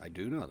hurts. I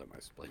do know that my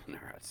spleen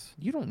hurts.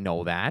 You don't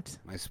know that.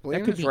 My spleen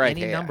That could is be right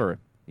any here. number.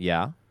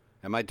 Yeah.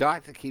 And my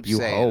doctor keeps You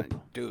saying, hope.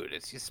 dude,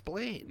 it's your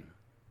spleen.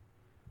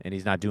 And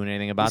he's not doing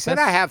anything He about said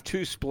this. I have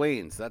 2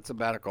 spleens. That's a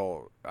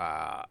medical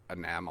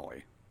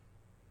anomaly.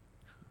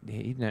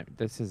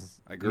 This is.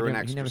 I grew an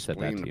he extra never said that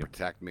spleen to to you.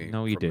 protect me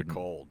No, you from the didn't.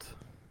 cold.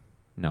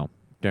 No.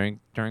 During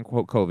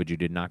quote COVID, you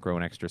did not grow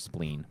an extra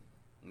spleen.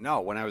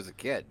 No, when I was a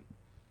kid.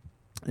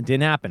 It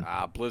didn't happen.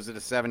 Blizzard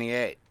of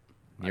 78.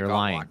 You're I got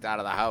lying. locked out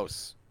of the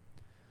house.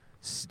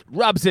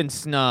 Rubs and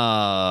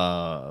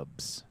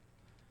snubs.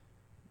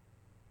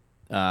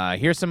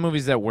 Here's some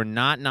movies that were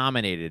not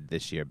nominated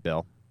this year,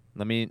 Bill.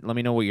 Let me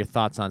know what your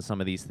thoughts on some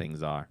of these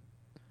things are.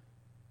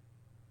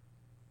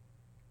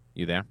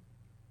 You there?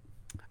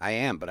 I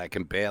am, but I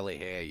can barely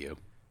hear you.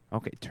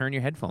 Okay, turn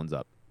your headphones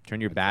up.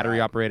 Turn your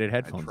battery-operated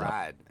headphones I up.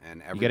 tried,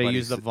 and You got to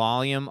use the everybody's...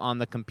 volume on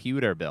the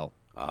computer, Bill.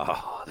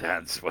 Oh,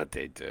 that's what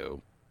they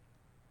do.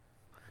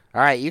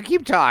 All right, you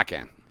keep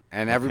talking,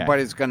 and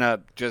everybody's going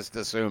to just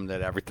assume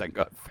that everything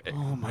got fixed.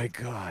 Oh, my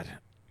God.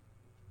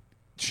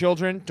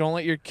 Children, don't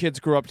let your kids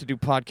grow up to do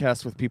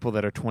podcasts with people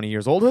that are 20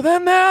 years older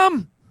than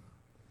them.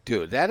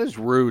 Dude, that is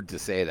rude to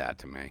say that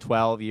to me.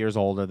 12 years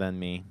older than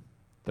me.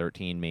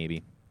 13,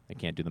 maybe. I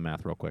can't do the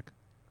math real quick.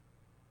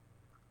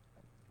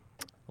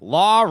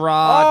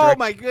 Laura.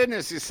 My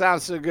goodness, you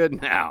sound so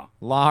good now.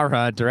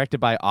 Laura, directed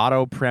by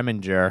Otto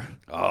Preminger.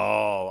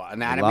 Oh,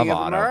 Anatomy Love of a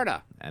Otto.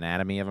 Murder.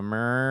 Anatomy of a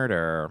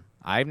Murder.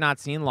 I've not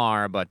seen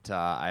Laura, but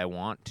I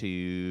want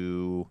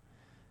to.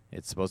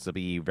 It's supposed to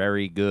be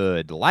very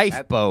good.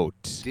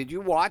 Lifeboat. Did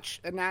you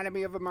watch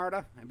Anatomy of a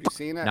Murder? Have you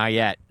seen it? Not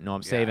yet. No,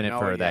 I'm saving I it know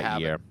for you that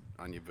have year. it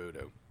on your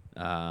Voodoo.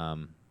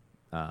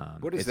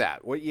 What is It's,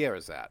 that? What year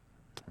is that?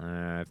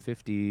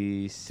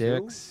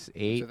 56, Two?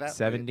 8, So that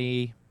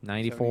 70,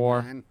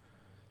 94, 79?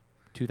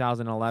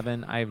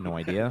 2011. I have no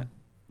idea.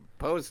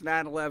 Post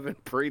 9/11,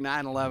 pre It was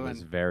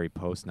 9/11. very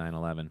post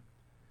 9/11.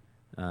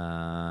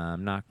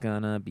 I'm not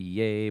gonna be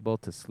able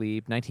to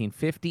sleep.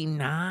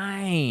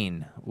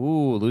 1959.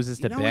 Ooh, loses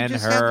to We Ben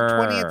just had the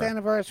 20th Hur.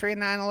 anniversary of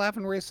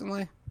 9/11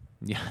 recently.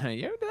 Yeah,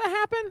 did that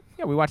happen?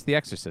 Yeah, we watched The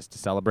Exorcist to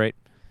celebrate.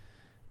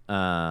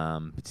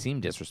 It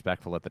seemed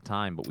disrespectful at the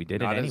time, but we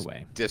did Not it as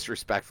anyway.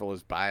 disrespectful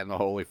as buying the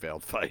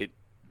Holyfield fight.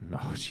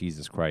 Oh,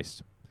 Jesus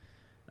Christ.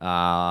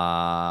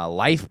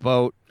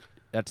 Lifeboat.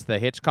 That's the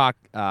Hitchcock.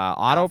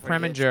 Otto Alfred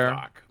Preminger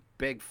Hitchcock.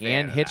 Big fan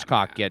and of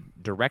Hitchcock that man.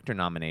 get director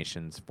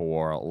nominations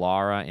for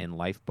Laura and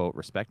Lifeboat,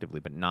 respectively,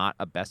 but not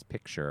a Best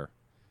Picture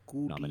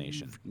Good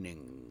nomination.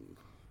 evening.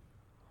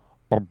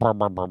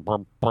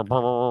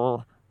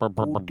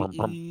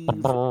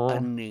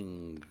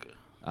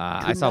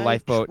 I saw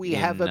Lifeboat. We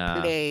have a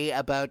play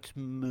about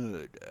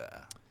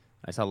murder.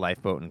 I saw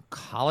Lifeboat in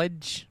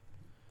college,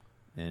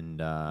 and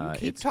You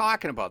keep it's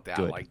talking about that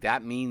good. like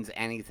that means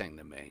anything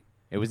to me.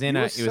 it was in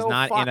You a were it was so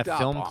not in a fucked up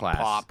film on class.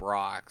 Pop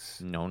Rocks.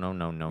 No, You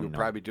were no.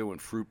 probably doing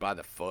Fruit by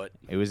the Foot.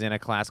 It was in a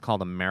class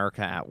called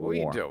America at What were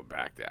you War. doing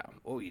back then?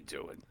 What were you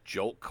doing?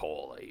 Jolt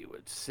Cola. You were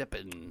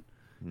sipping.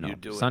 No, You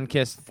doing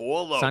Sunkissed.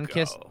 Four Loko.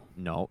 Sunkissed.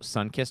 No,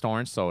 Sunkissed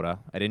orange soda.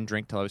 I didn't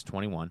drink till I was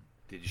 21.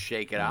 Did you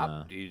shake it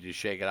up? Did you just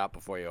shake it up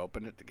before you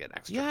opened it to get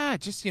extra? Yeah,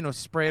 just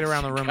spray it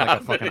around the room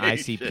like a fucking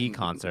ICP Combination.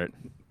 concert.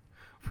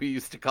 We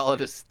used to call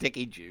it a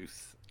sticky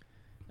juice.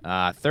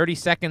 30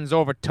 Seconds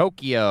Over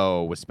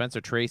Tokyo with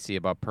Spencer Tracy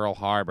about Pearl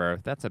Harbor.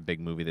 That's a big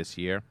movie this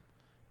year.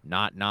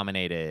 Not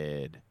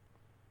nominated.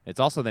 It's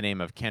also the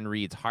name of Ken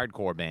Reed's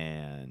hardcore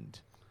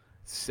band.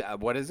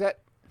 What is it?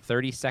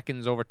 30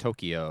 Seconds Over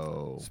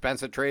Tokyo.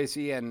 Spencer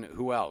Tracy and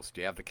who else?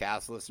 Do you have the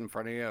cast list in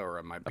front of you, or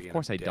am I being? Of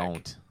course a I dick?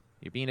 don't.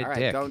 You're being a All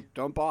right, dick.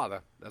 don't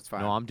bother. That's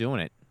fine. No, I'm doing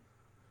it.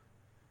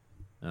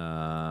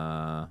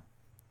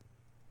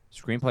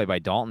 Screenplay by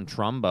Dalton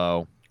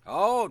Trumbo.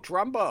 Oh,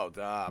 Trumbo.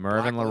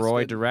 Mervyn LeRoy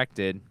blacklisted.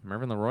 directed.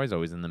 Mervyn LeRoy's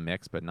always in the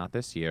mix, but not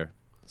this year.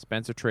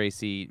 Spencer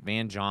Tracy,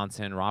 Van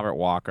Johnson, Robert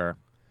Walker.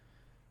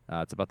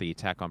 It's about the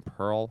attack on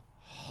Pearl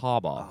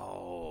Harbor.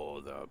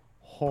 Oh, the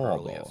Harbor.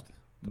 pearliest.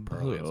 The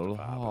pearliest Pearl of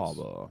harbors.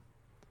 Harbor.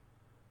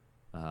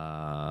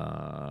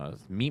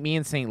 Meet Me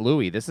in St.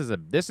 Louis. This is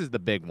the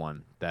big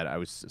one that I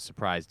was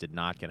surprised did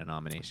not get a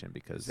nomination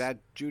because Is that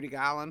Judy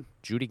Garland?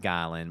 Judy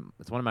Garland.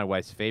 It's one of my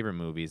wife's favorite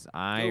movies.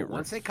 Dude,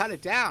 once they cut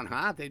it down,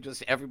 huh?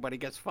 Everybody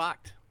gets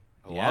fucked.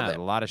 I love Yeah, it.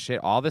 a lot of shit.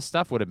 All this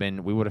stuff we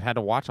would have had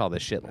to watch all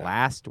this shit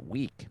last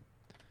week.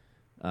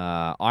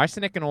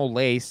 Arsenic and Old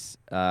Lace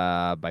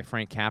by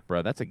Frank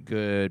Capra. That's a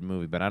good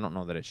movie, but I don't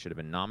know that it should have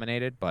been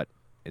nominated, but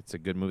it's a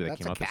good movie that That's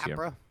came a out this year.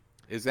 Capra?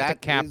 Is That's a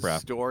that Capra.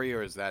 his story,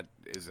 or is that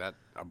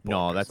a book?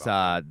 No, or that's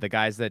something? the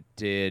guys that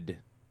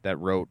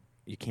wrote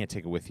You Can't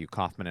Take It With You.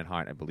 Kaufman and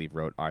Hart, I believe,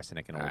 wrote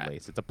Arsenic and Old Alright.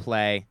 Lace. It's a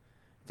play.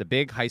 It's a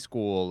big high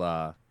school.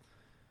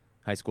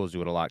 High schools do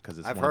it a lot because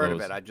it's I've one heard of of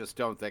those. it. I just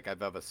don't think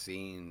I've ever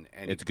seen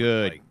any. It's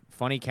good. Like,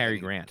 Funny Cary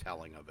any Grant.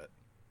 telling of it.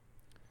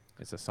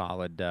 It's a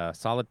solid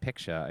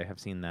picture. I have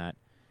seen that.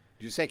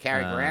 Did you say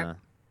Cary Grant?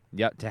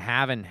 Yep. To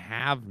Have and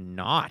Have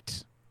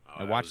Not. Oh, I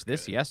that watched was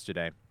this good.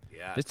 yesterday.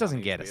 Yeah. This it's on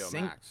doesn't get a HBO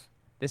sing- Max.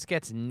 This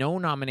gets no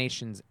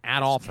nominations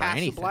at all for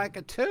anything.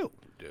 Casablanca too,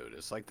 dude.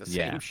 It's like the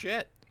Yeah. same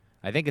shit.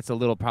 I think it's a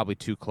little probably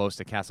too close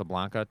to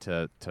Casablanca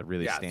to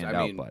really Yeah, stand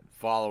I mean, out. But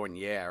following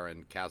year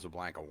and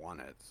Casablanca won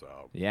it,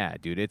 so yeah,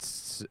 dude,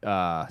 it's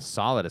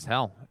solid as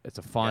hell. It's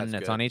a fun. it's It's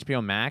good. on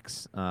HBO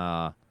Max.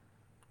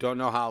 don't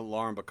know how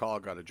Lauren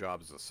Bacall got a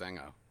job as a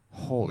singer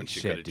Holy when she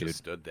could shit, have dude. just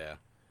stood there.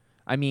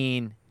 I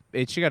mean,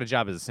 she got a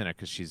job as a singer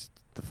because she's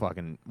the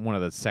fucking one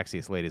of the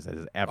sexiest ladies that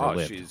has ever Oh,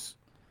 lived. she's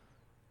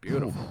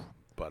beautiful,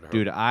 but her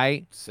Dude,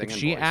 if singing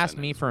she voice asked in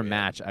it me is for a weird.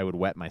 match, I would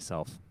wet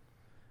myself.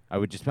 I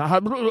would just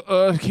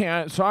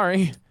can't.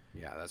 Sorry.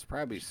 Yeah, that's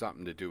probably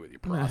something to do with your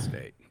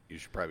prostate. You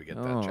should probably get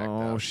that checked out.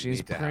 Oh, You she's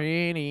need to have-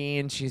 pretty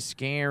and she's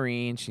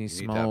scary and she You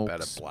need to have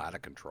better smokes. bladder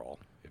control.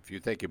 If you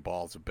think your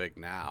balls are big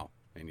now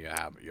and you're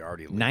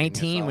already leaking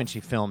 19 when yourself, she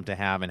filmed To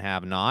Have and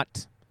Have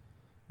Not,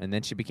 and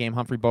then she became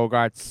Humphrey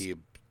Bogart's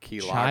Key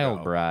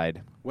child Largo.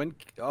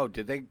 bride.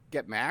 Did they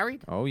get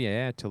married? Oh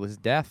yeah, till his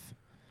death.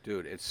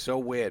 Dude, it's so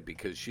weird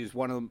because she's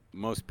one of the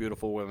most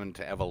beautiful women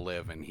to ever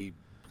live, and he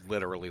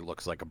literally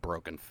looks like a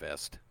broken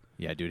fist.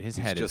 Yeah, dude, his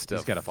He's head is just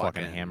he's a got a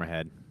fucking fucking-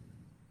 hammerhead.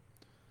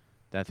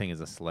 That thing is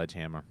a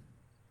sledgehammer.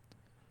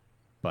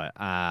 But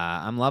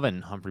I'm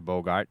loving Humphrey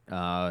Bogart.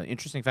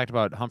 Interesting fact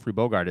about Humphrey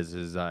Bogart is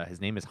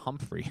his name is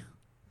Humphrey.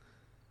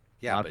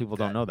 Yeah, lot of but people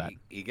don't know that.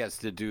 He gets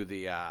to do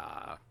the.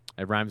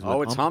 It rhymes with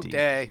Oh, it's Hump Humpty.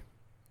 Day.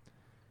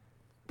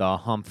 The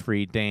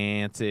Humphrey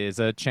dance is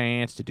a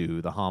chance to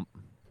do the hump.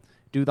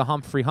 Do the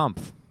Humphrey hump.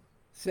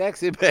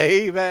 Sexy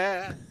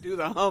baby, do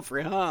the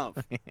Humphrey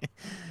Hump.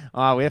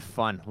 Oh, we have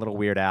fun. Little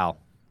Weird Al.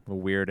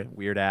 Little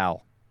Weird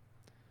Al.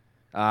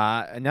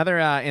 Another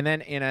and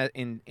then in a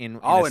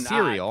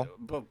serial.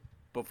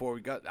 Before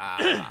we got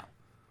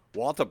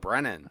Walter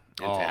Brennan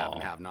into Have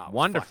and Have Not. Was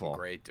wonderful. fucking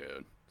great,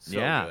 dude. So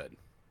Yeah.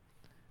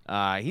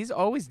 good. He's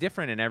always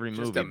different in every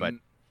Just movie, a but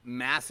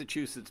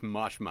Massachusetts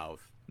mush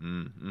mouth.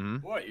 mm-hmm.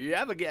 What, you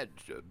ever get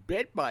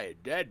bit by a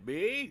dead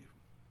bee?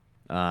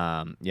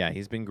 Yeah,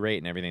 he's been great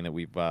in everything that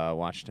we've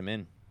watched him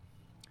in.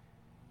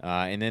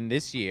 And then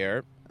this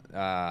year,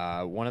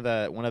 one of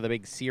the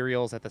big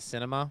serials at the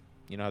cinema.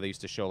 You know how they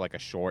used to show like a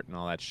short and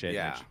all that shit.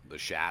 Yeah, The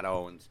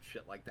Shadow and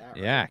shit like that.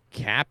 Right? Yeah,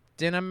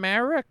 Captain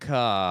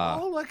America.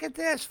 Oh, look at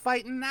this,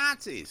 fighting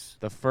Nazis.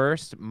 The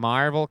first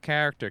Marvel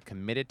character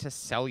committed to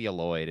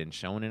celluloid and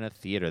shown in a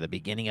theater, the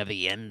beginning of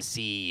the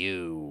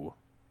MCU.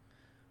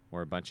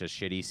 Or a bunch of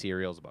shitty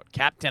serials about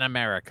Captain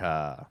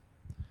America.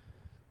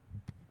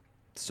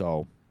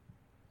 So,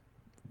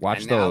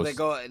 watch and those. Now they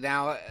go.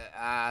 Now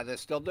they're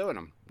still doing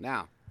them.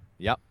 Now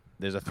Yep.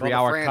 There's a Called a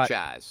 3-hour cut.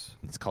 franchise.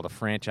 It's called a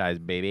franchise,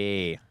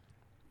 baby.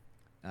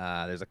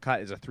 There's a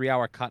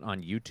 3-hour cut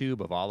on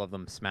YouTube of all of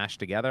them smashed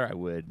together. I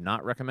would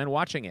not recommend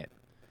watching it.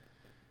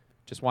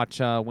 Just watch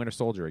Winter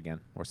Soldier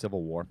again or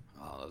Civil War.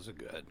 Oh, those are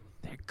good.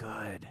 They're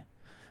good.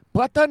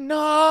 But the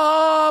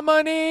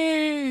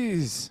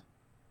nominees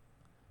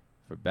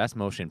for Best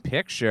Motion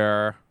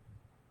Picture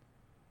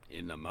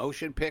In the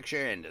motion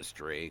picture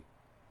industry,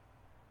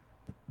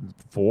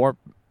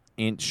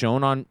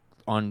 shown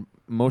on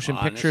motion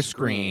On a picture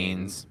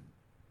screen, screens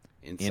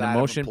inside in a of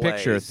motion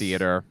picture place,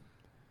 theater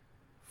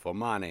for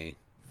money.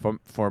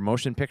 for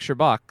motion picture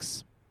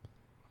bucks.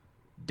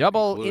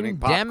 Double Including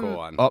indem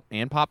popcorn. Oh,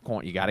 and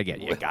popcorn. You gotta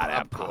With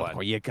have popcorn.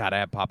 popcorn. You gotta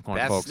have popcorn,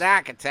 Best folks.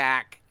 snack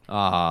attack.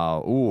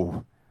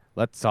 Ooh.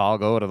 Let's all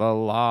go to the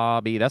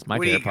lobby. That's my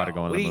What do favorite you part go- of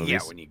going what to the do you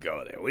movies. get when you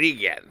go there? What do you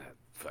get?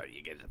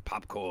 You get the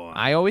popcorn.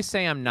 I always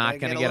say I'm not Gotta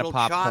gonna get a little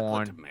chocolate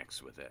popcorn. to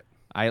mix with it.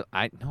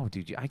 No,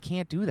 dude, I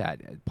can't do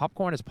that.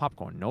 Popcorn is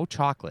popcorn. No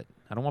chocolate.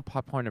 I don't want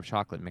popcorn and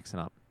chocolate mixing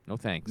up. No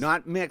thanks.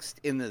 Not mixed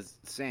in the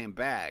same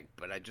bag,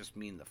 but I just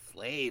mean the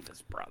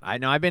flavors, brother. I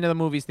know I've been to the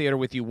movies theater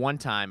with you one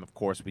time. Of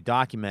course, we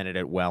documented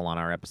it well on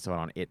our episode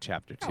on It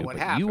Chapter 2. Yeah, what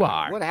but happened? you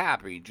are. What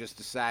happened? You just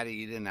decided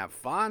you didn't have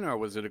fun, or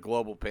was it a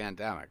global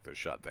pandemic that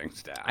shut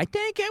things down? I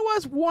think it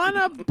was one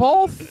of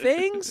both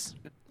things.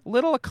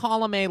 Little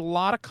column A,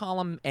 lot of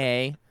column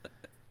A.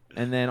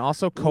 And then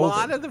also A COVID.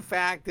 lot of the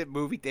fact that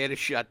movie theaters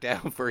shut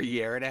down for a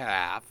year and a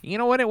half. You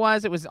know what it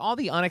was? It was all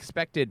the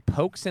unexpected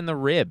pokes in the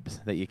ribs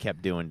that you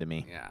kept doing to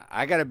me. Yeah,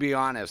 I got to be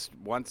honest.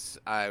 Once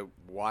I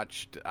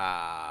watched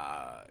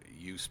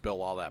you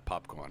spill all that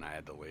popcorn, I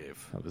had to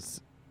leave.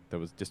 That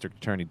was District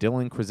Attorney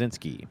Dylan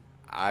Krasinski.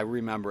 I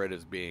remember it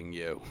as being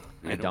you.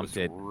 I And dumped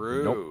it. it. Was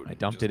rude. Nope, I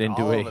dumped Just it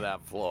into all a over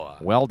that floor.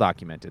 well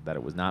documented that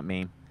it was not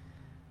me.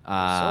 It's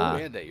so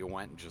weird that you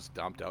went and just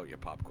dumped out your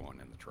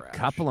popcorn in the trash.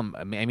 Couple of,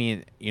 I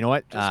mean, you know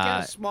what? Just get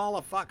a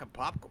smaller fucking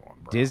popcorn,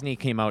 bro. Disney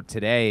came out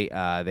today.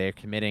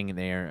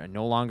 They're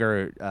no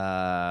longer.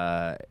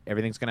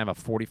 Everything's gonna have a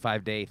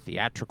 45-day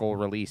theatrical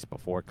release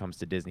before it comes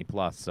to Disney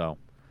Plus. So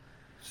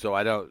So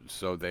I don't.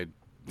 So they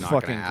not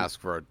Fucking- gonna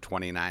ask for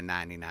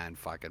 $29.99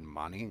 fucking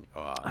money.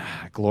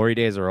 glory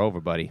days are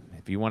over, buddy.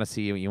 If you want to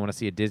see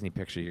a Disney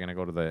picture, you're gonna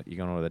go to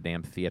the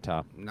damn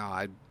theater. No,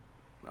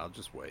 I'll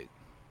just wait.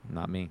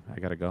 Not me. I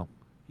gotta go.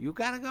 You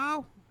gotta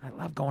go. I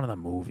love going to the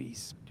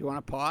movies. Do you want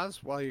to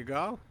pause while you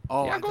go?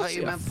 Oh, Yeah, I thought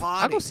you meant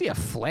party. I'll go see a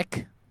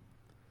flick.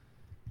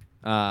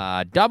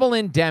 Double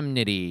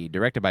Indemnity,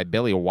 directed by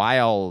Billy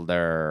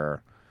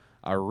Wilder.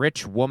 A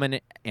rich woman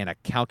and a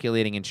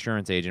calculating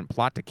insurance agent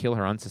plot to kill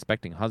her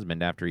unsuspecting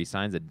husband after he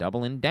signs a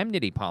double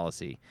indemnity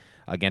policy.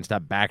 Against a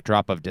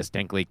backdrop of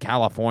distinctly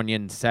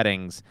Californian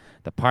settings,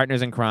 the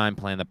partners in crime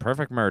plan the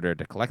perfect murder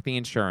to collect the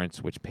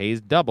insurance, which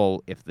pays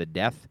double if the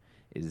death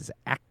is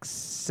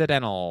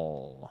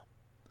accidental.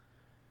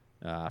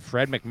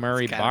 Fred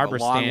McMurray, It's kind Barbara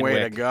of a long way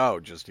to Stanwyck, go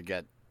just to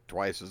get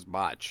twice as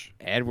much.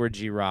 Edward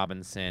G.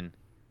 Robinson.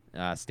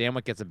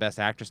 Stanwyck gets a Best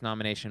Actress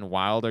nomination.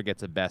 Wilder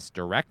gets a Best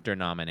Director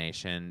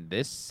nomination.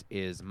 This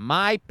is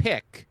my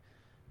pick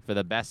for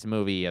the best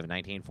movie of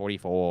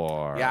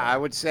 1944. Yeah, I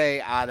would say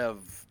out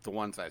of the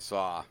ones I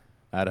saw.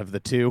 Out of the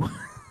two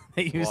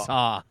that you Well,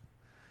 saw.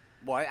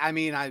 Well, I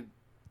mean, I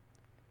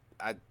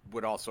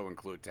would also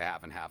include To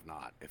Have and Have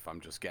Not if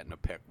I'm just getting to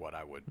pick what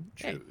I would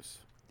Hey. choose.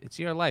 It's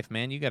your life,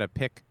 man. You got to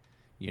pick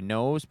your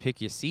nose,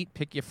 pick your seat,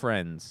 pick your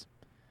friends.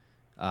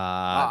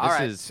 All This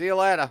right, is see you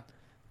later.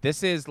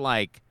 This is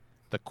like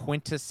the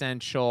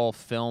quintessential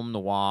film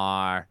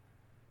noir.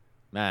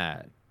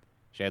 Man,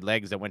 she had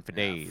legs that went for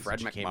Yeah, days.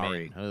 Fred and she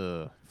McMurray Came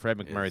in. Fred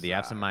McMurray, Is, the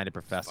absent-minded it's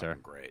professor.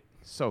 fucking great.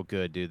 So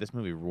good, dude. This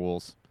movie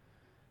rules.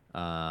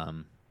 I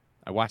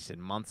watched it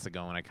months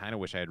ago, and I kind of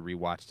wish I had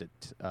rewatched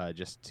it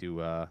just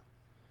to. I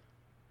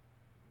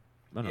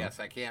don't know. Yes,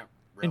 I can't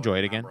really Enjoy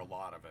it again. remember a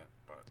lot of it,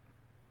 but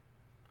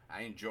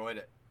I enjoyed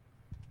it.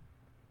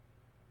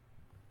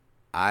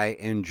 I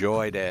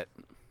enjoyed it.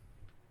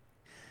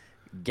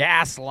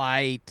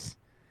 Gaslight.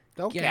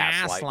 Don't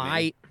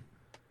gaslight me.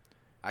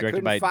 Directed I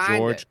couldn't by find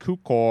George it.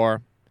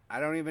 Cukor. I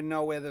don't even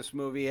know where this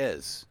movie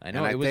is. I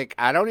know, And it was-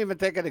 I don't even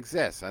think it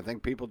exists. I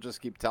think people just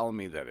keep telling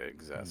me that it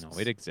exists. No,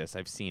 it exists.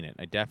 I've seen it.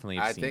 I definitely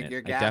have I seen think it. you're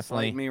I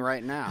definitely. gaslighting me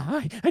right now.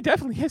 I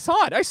definitely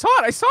saw it. I saw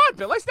it,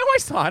 Bill. I know I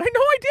saw it. I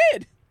know I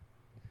did.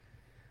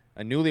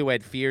 A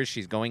newlywed fears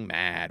she's going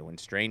mad when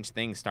strange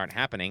things start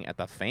happening at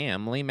the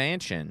family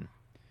mansion.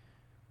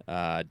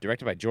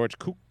 Directed by George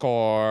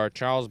Cukor.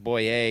 Charles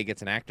Boyer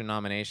gets an actor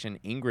nomination.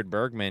 Ingrid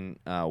Bergman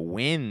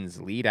wins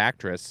lead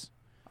actress.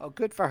 Oh,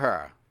 good for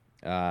her.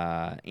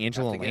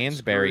 Angela Have to get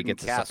Lansbury screwed in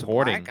gets a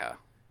supporting. Casablanca.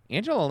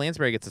 Angela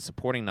Lansbury gets a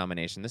supporting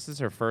nomination. This is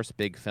her first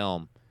big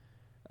film.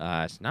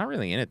 She's not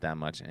really in it that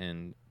much,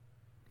 and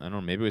I don't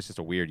know. Maybe it was just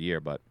a weird year,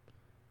 but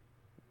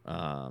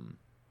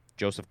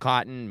Joseph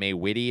Cotton, Mae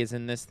Whitty is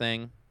in this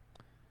thing.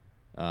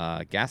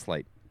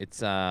 Gaslight.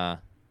 It's yeah.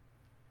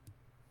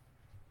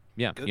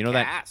 Good You know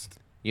cast.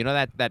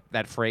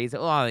 that phrase.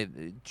 Oh,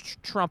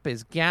 Trump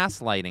is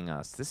gaslighting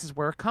us. This is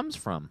where it comes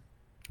from.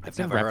 I've It's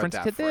in never heard reference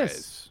that to phrase.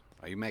 this.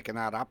 Are you making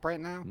that up right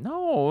now?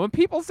 No,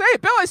 people say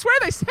it, Bill. I swear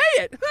they say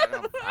it.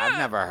 I've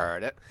never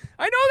heard it.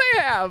 I know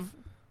they have.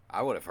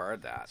 I would have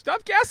heard that.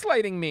 Stop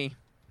gaslighting me.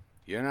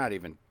 You're not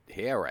even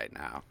here right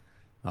now.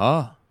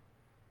 Oh.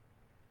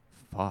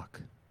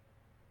 Fuck.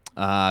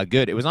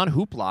 Good. It was on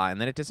Hoopla, and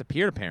then it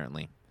disappeared,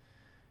 apparently.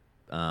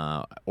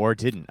 Or it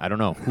didn't. I don't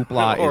know.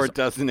 Hoopla or is it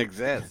doesn't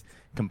exist.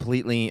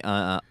 completely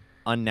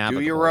unnavigable.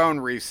 Do your own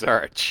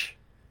research.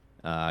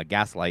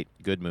 Gaslight.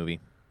 Good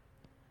movie.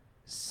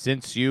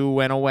 Since You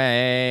Went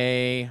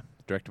Away.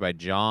 Directed by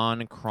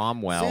John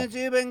Cromwell. Since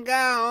you've been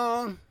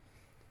gone.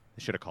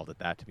 They should have called it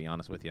that, to be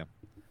honest with you.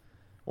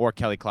 Or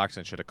Kelly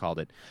Clarkson should have called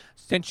it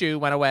Since You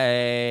Went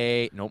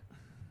Away. Nope.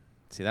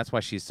 See, that's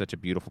why she's such a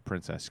beautiful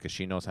princess, because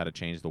she knows how to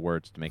change the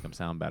words to make them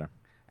sound better.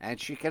 And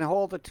she can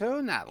hold a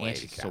tune, that And lady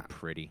she's can. so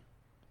pretty.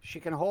 She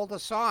can hold a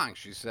song.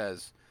 She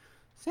says,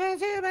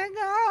 since you've been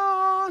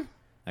gone.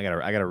 I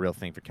got a real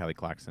thing for Kelly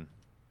Clarkson.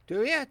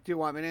 Do you? Do you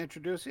want me to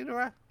introduce you to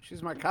her?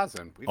 She's my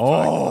cousin. We've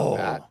talked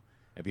about that.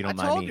 If you I don't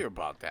mind told me, you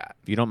about that.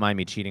 if you don't mind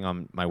me cheating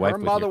on my wife Her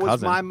with mother your was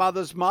cousin. my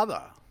mother's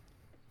mother.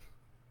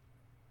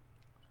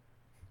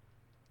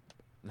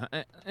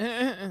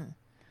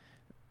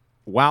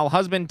 While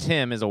husband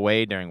Tim is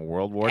away during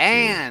World War II.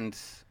 And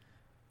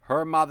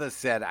her mother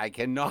said, I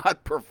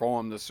cannot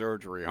perform the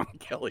surgery on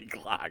Kelly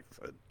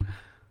Clarkson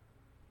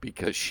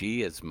because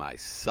she is my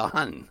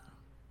son.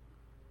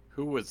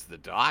 Who was the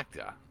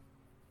doctor?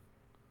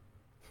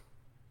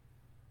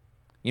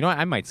 You know what?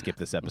 I might skip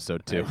this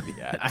episode too.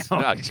 Yeah, I it's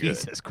don't, not good.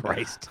 Jesus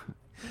Christ.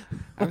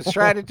 I was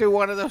trying to do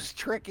one of those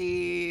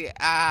tricky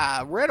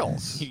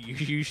riddles,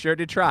 You sure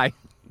did try.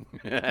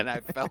 and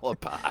I fell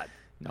apart.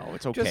 No,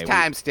 it's okay. Just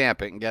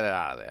timestamp it and get it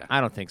out of there. I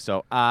don't think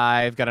so.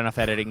 I've got enough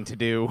editing to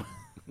do.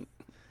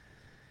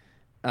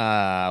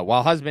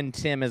 While husband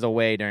Tim is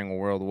away during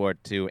World War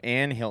II,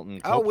 Anne Hilton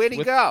Oh, copes where'd he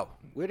with- go?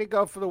 Where'd he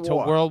go for the to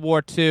war? World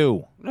War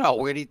II. No,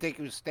 where do you think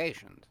he was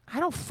stationed? I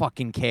don't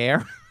fucking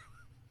care.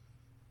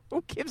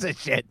 Who gives a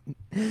shit?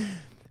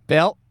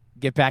 Bill,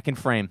 get back in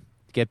frame.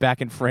 Get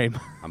back in frame.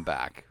 I'm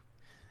back.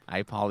 I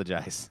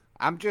apologize.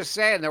 I'm just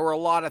saying there were a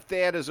lot of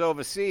theaters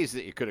overseas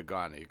that you could have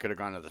gone to. You could have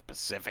gone to the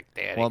Pacific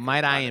Theater. Well, you might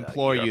could have I gone to the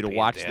implore you to European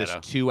watch theater. this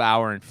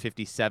 2-hour and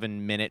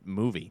 57-minute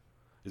movie?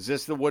 Is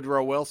this the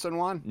Woodrow Wilson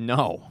one?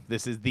 No,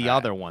 this is the All right.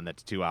 other one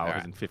that's 2 hours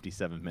right. and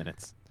 57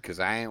 minutes. Because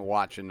I ain't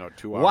watching no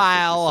 2 hours.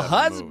 While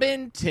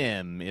husband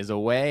Tim is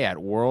away at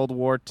World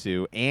War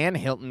II, Anne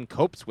Hilton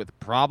copes with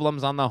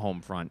problems on the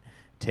home front,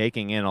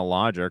 taking in a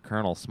lodger,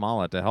 Colonel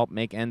Smollett, to help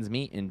make ends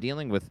meet and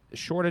dealing with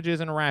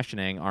shortages and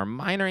rationing are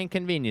minor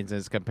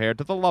inconveniences compared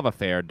to the love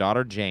affair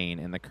daughter Jane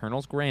and the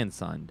Colonel's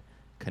grandson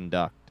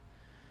conduct.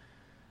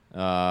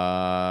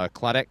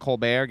 Claudette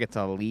Colbert gets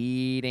a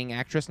leading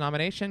actress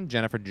nomination.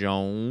 Jennifer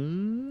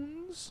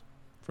Jones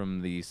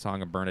from The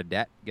Song of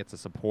Bernadette gets a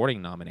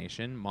supporting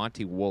nomination.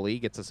 Monty Woolley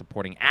gets a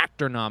supporting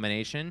actor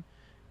nomination.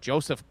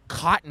 Joseph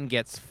Cotton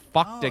gets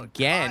fucked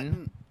again.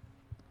 Cotton.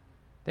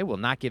 They will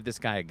not give this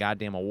guy a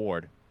goddamn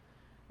award.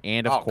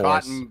 And of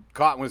course,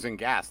 Cotton was in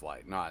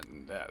Gaslight, not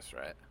in this,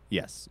 right?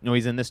 yes, no,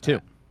 he's in this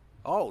too.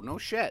 Oh, no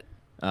shit.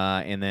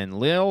 And then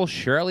Lil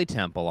Shirley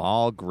Temple,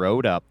 all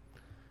growed up,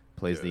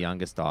 plays the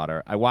youngest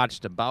daughter. I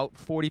watched about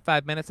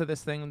 45 minutes of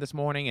this thing this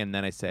morning, and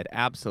then I said,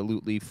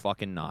 absolutely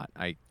fucking not.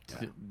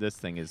 This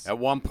thing is. At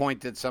one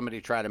point, did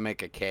somebody try to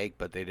make a cake,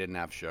 but they didn't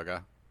have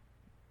sugar?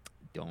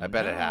 Don't I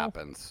bet it know.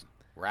 happens.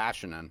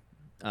 Rationing.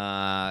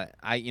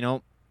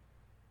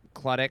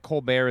 Claudette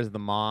Colbert is the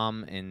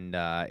mom, and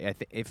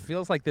it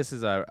feels like this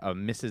is a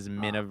Mrs.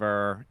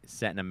 Miniver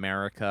set in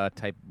America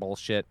type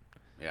bullshit.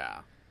 Yeah.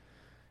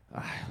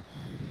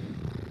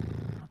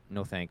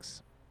 No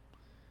thanks.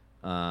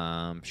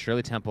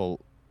 Shirley Temple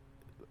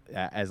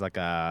as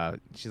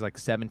she's like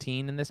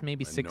 17 in this,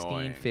 maybe 16,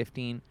 Annoying.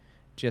 15,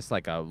 just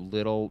like a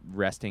little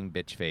resting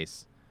bitch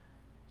face.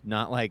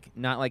 Not like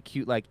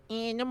cute like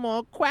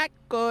animal quack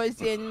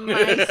goes in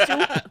my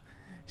soup.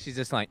 She's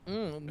just like,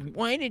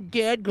 why did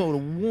Dad go to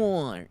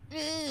war?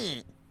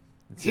 It's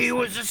just He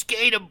was a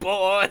skater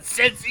boy.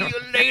 Said see you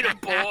later,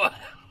 boy.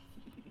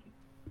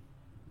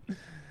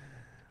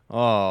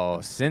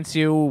 Oh, since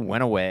you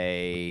went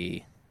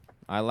away,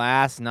 our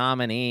last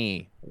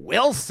nominee,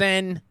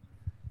 Wilson,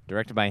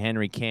 directed by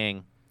Henry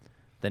King,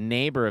 the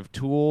neighbor of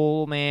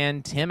Tool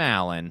Man Tim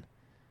Allen.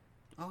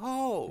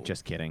 Oh.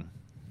 Just kidding.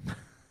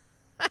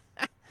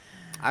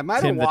 I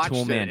might Tim have the watched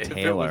Tool Man it if it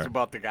Taylor. was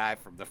about the guy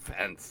from the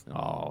fence.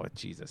 Oh,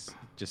 Jesus.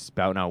 Just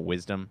spouting out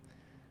wisdom.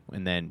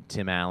 And then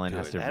Tim Allen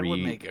has Dude, to that would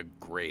read. make a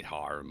great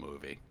horror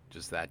movie.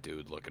 Just that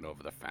dude looking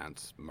over the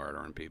fence,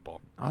 murdering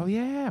people. Oh,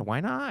 yeah. Why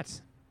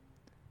not?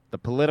 The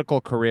political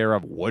career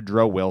of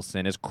Woodrow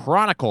Wilson is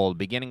chronicled,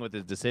 beginning with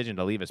his decision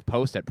to leave his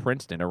post at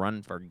Princeton to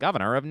run for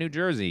governor of New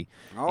Jersey.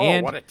 Oh,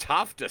 and what a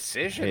tough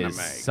decision his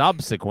to make.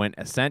 subsequent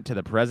ascent to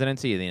the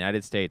presidency of the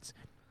United States.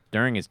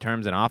 During his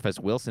terms in office,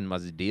 Wilson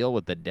must deal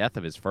with the death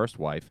of his first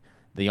wife,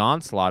 the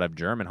onslaught of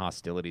German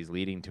hostilities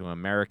leading to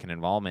American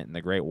involvement in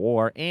the Great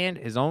War, and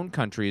his own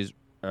country's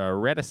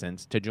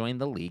reticence to join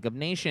the League of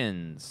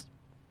Nations.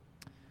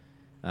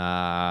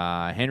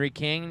 Henry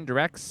King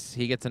directs.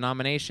 He gets a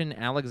nomination.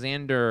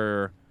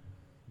 Alexander...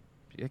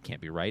 That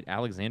can't be right.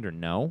 Alexander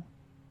No?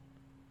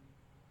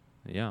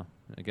 Yeah,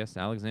 I guess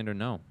Alexander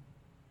No.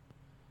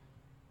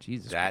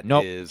 Jesus. That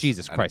no, is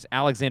Jesus an- Christ.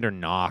 Alexander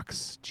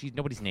Knox. Jeez,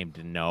 nobody's named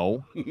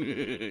No.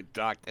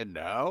 Dr.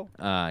 No?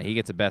 He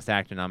gets a Best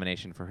Actor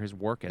nomination for his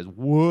work as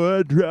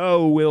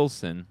Woodrow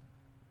Wilson.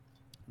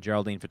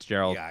 Geraldine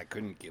Fitzgerald. Yeah, I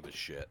couldn't give a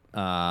shit.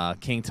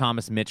 King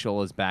Thomas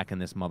Mitchell is back in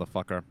this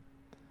motherfucker.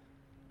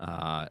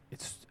 I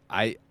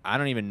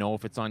don't even know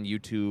if it's on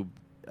YouTube.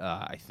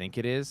 I think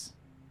it is.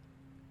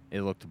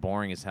 It looked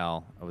boring as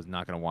hell. I was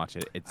not going to watch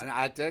it. It's And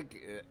I think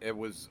it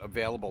was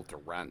available to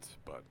rent,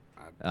 but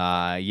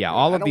yeah,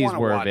 all I of don't these wanna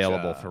were watch,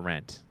 available for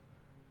rent.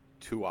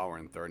 2 hour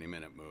and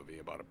 30-minute movie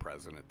about a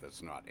president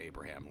that's not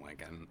Abraham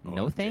Lincoln or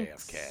No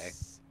thanks.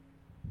 JFK.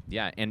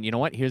 Yeah, and you know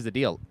what? Here's the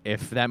deal.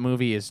 If that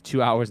movie is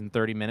 2 hours and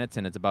 30 minutes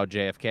and it's about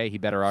JFK, he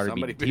better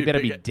Somebody be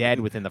better get-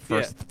 dead within the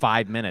first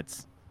 5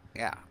 minutes.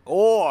 Yeah.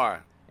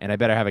 Or And I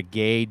better have a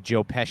gay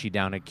Joe Pesci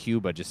down at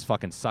Cuba just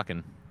fucking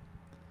sucking.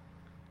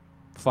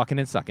 Fucking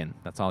and sucking.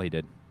 That's all he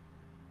did.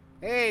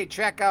 hey,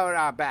 check out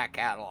our back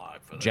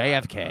catalog for the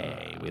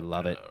JFK. We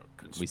love it.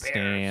 We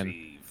stand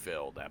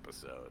conspiracy-filled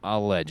episode. a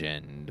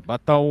legend.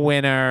 But the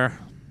winner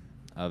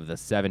of the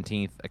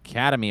 17th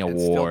Academy And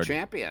still Award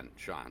champion,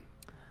 Sean.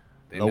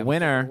 They The never took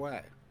winner. it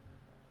away.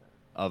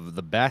 of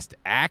the Best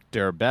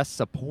Actor, Best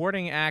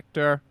Supporting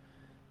Actor,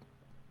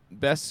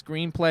 Best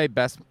Screenplay,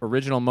 Best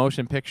Original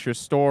Motion Picture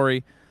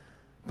Story.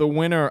 The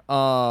winner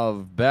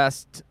of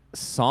Best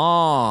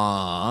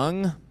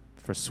Song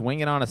for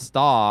Swinging on a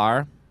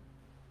Star.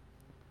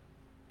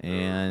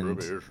 And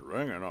Ruby's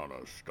ringing on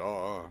a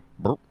star.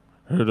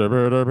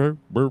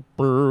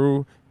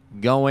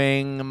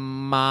 Going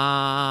My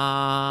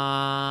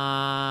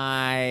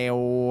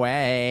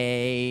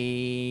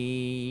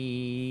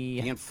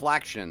Way. The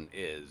inflection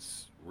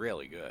is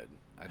really good.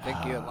 I think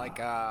you like.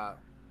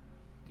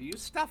 Do you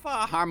stuff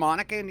a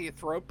harmonica into your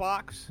throat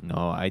box?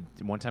 No,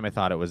 one time I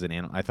thought it was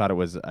I thought it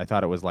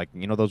was like,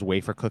 you know, those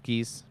wafer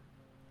cookies.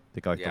 I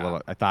think the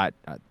little. I thought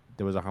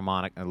there was a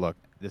harmonica. Look,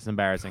 this is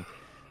embarrassing.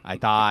 I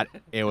thought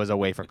it was a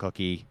wafer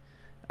cookie.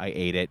 I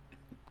ate it.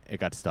 It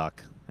got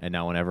stuck. And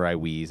now whenever I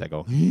wheeze, I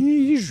go.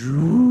 I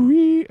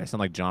sound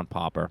like John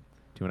Popper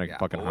doing a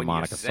fucking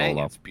harmonica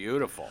solo. It's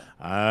beautiful.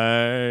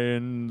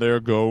 And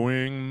they're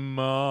going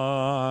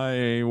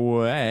my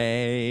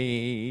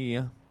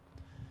way.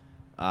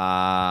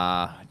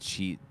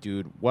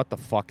 Dude, what the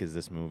fuck is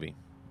this movie?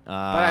 But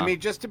I mean,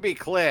 just to be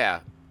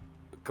clear,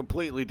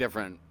 completely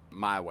different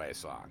My Way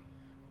song.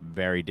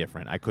 Very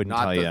different. I couldn't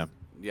tell you.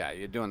 Yeah,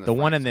 you're doing the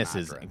one in this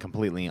is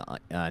completely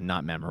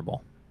not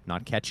memorable,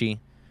 not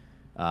catchy.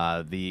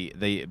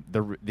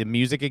 The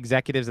music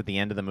executives at the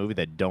end of the movie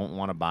that don't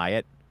want to buy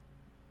it,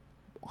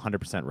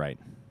 100% right.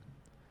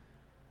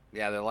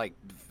 Yeah, they're like,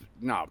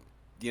 no.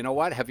 You know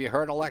what? Have you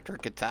heard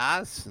electric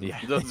guitars? Yeah.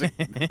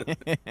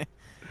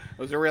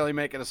 Those are really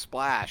making a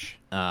splash.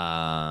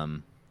 Yeah,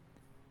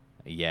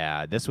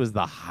 this was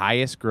the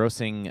highest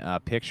grossing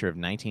picture of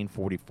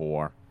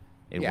 1944.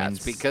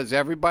 It's because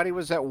everybody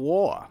was at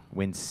war.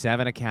 Wins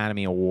 7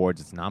 Academy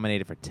Awards. It's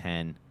nominated for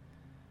 10.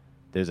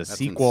 There's a That's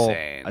sequel.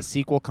 insane. A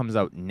sequel comes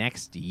out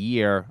next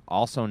year,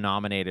 also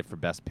nominated for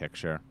Best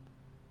Picture.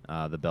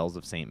 The Bells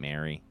of St.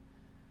 Mary.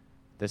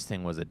 This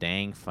thing was a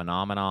dang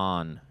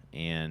phenomenon,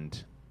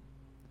 and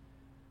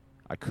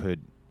I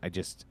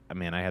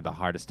had the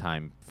hardest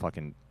time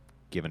fucking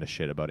giving a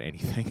shit about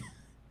anything.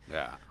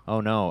 Yeah.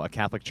 Oh no, a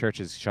Catholic church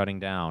is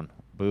shutting down.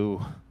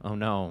 Boo. Oh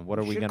no, what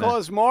are we gonna? Should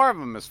close more of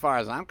them, as far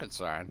as I'm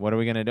concerned. What are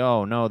we gonna do?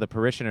 Oh no, the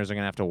parishioners are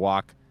gonna have to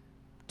walk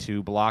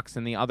 2 blocks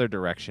in the other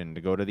direction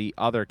to go to the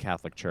other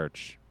Catholic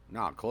church.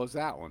 No, close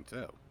that one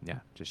too. Yeah,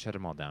 just shut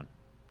them all down.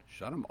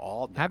 Shut them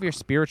all down. Have your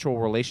spiritual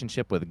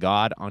relationship with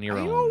God on your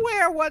own. Are you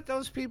aware what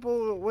those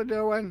people were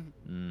doing?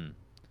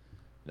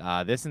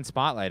 This and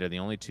Spotlight are the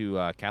only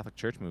 2 Catholic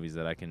church movies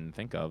that I can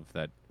think of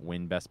that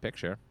win Best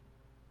Picture.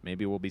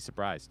 Maybe we'll be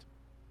surprised.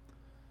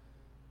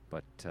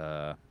 But,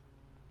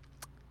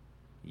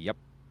 yep.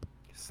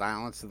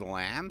 Silence of the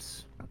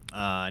Lambs?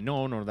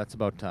 No, that's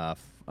about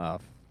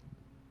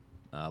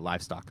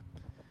livestock.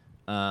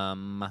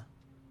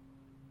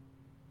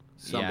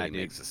 Somebody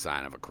makes a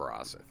sign of a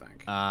cross, I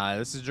think.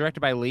 This is directed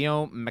by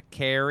Leo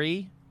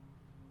McCarey.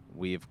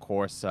 We, of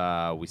course,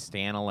 we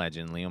stand a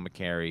legend. Leo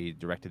McCarey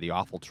directed The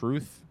Awful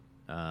Truth,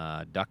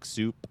 Duck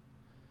Soup,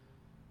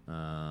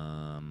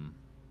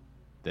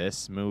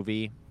 this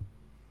movie,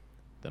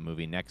 the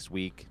movie next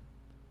week,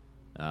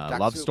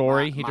 Love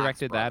Story. He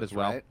directed that as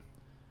well.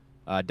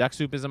 Right? Duck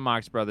Soup is a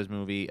Marx Brothers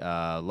movie.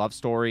 Love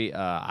Story,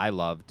 I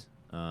loved.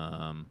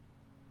 That's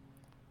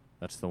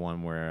the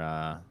one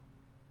where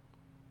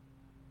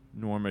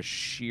Norma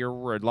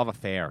Shearer, Love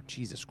Affair.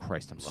 Jesus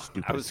Christ, I'm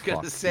stupid. I was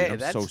going to say, I'm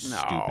that's so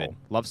stupid.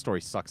 Love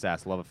Story sucks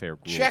ass. Love Affair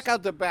rules. Check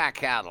out the back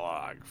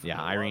catalog. Yeah,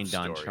 Irene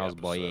Dunne, Charles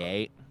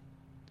Boyer.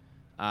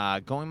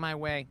 Going My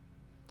Way.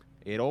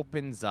 It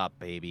opens up,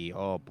 baby.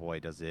 Oh boy,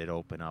 does it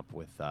open up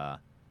with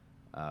a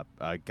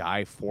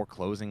guy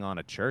foreclosing on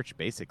a church,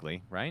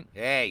 basically, right?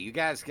 Hey, you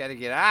guys got to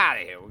get out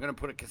of here. We're going to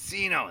put a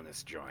casino in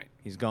this joint.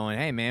 He's going,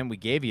 hey, man, we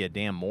gave you a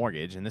damn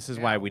mortgage, and this is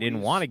why we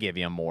didn't want to give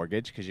you a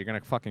mortgage, because you're going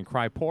to fucking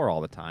cry poor all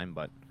the time.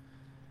 But,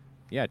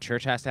 yeah,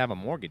 church has to have a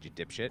mortgage, you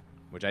dipshit,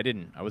 which I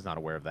didn't. I was not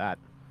aware of that.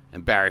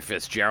 And Barry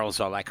Fitzgerald's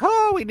all like,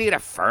 oh, we need a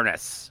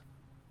furnace.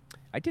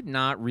 I did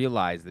not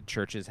realize that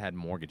churches had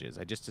mortgages.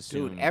 I just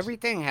assumed. Dude,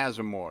 everything has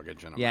a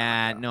mortgage in America.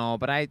 Yeah, no,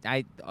 but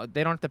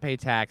they don't have to pay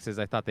taxes.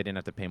 I thought they didn't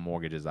have to pay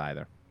mortgages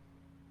either.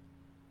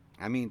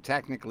 I mean,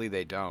 technically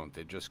they don't.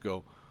 They just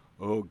go,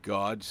 oh,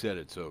 God said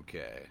it's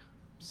okay.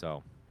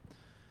 So.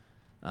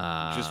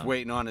 Just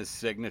waiting on his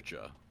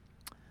signature.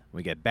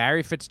 We get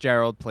Barry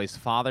Fitzgerald plays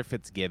Father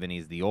Fitzgibbon.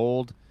 He's the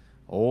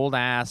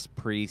old-ass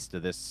priest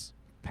of this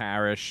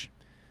parish.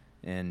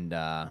 And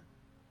a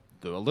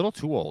little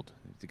too old.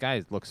 The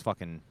guy looks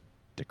fucking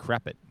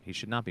decrepit. He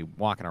should not be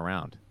walking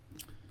around.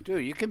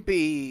 Dude, you can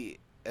be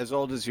as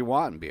old as you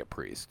want and be a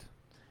priest.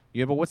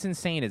 Yeah, but what's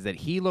insane is that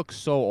he looks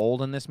so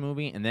old in this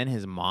movie, and then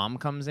his mom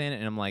comes in,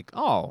 and I'm like,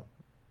 oh,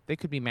 they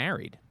could be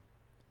married.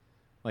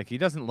 Like, he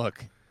doesn't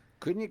look...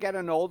 Couldn't you get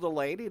an older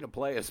lady to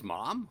play his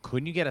mom?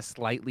 Couldn't you get a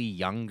slightly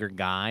younger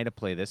guy to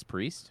play this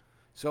priest?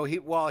 So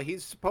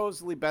he's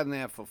supposedly been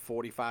there for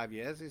 45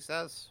 years, he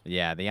says?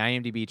 Yeah, the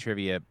IMDb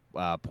trivia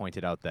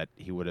pointed out that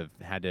he would have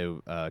had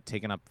to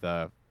taken up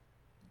the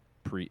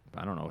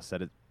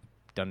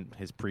done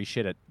his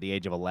pre-shit at the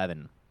age of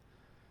 11.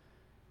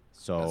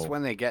 So that's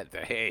when they get the,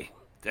 hey,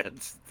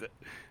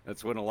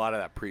 That's when a lot of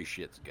that priest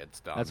shit gets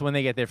done. That's when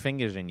they get their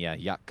fingers in you.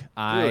 Yuck.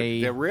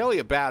 Dude, they're really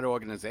a bad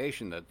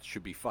organization that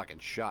should be fucking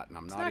shut, and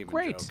I'm not even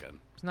great. joking.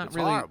 It's not it's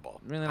really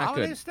horrible. really How not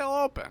good. are they still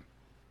open?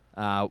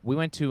 We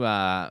went to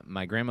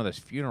my grandmother's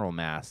funeral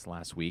mass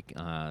last week.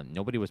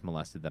 Nobody was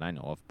molested that I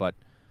know of, but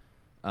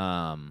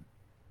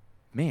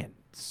man,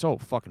 it's so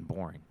fucking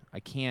boring. I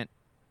can't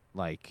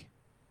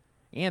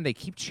and they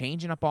keep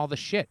changing up all the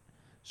shit.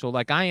 So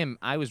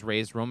I was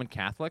raised Roman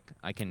Catholic.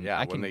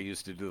 When they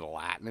used to do the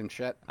Latin and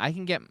shit. I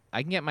can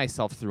get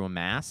myself through a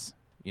mass.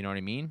 You know what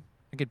I mean?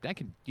 I could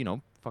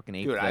fucking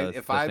ape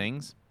the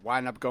things.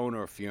 Wind up going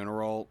to a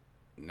funeral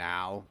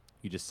now.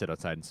 You just sit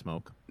outside and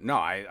smoke. No,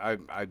 I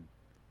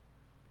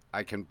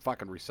can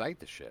fucking recite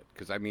the shit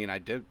because I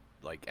did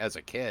as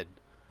a kid.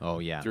 Oh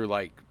yeah. Through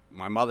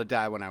my mother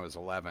died when I was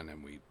 11,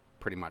 and we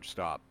pretty much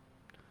stopped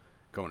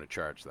going to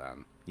church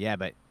then. Yeah,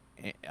 but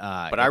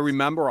I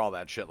remember all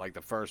that shit. Like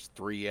the first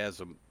 3 years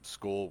of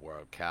school were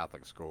a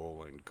Catholic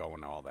school and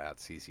going to all that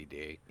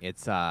CCD.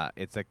 It's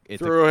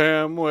through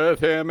him, with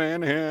him,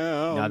 and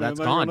him. No, that's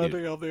gone,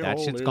 dude. That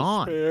shit's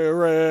gone.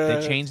 Spirit.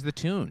 They changed the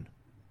tune.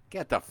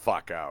 Get the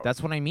fuck out.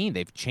 That's what I mean.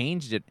 They've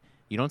changed it.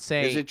 You don't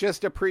say. Is it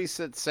just a priest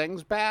that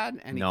sings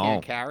bad and he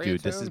can't carry dude,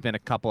 it? This has been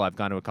I've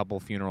gone to a couple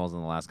of funerals in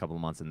the last couple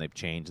of months, and they've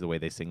changed the way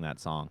they sing that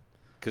song.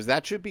 Because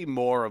that should be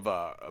more of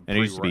a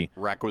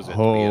prerequisite.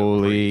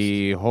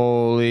 Holy,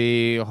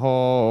 holy,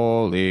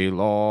 holy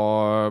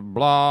Lord,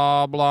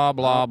 blah, blah,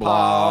 blah,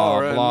 blah,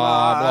 blah,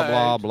 blah,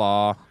 blah,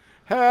 blah.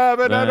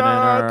 Heaven and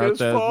earth is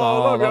full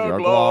of your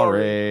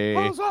glory.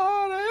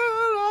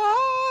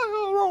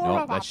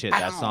 Nope,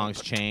 that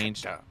song's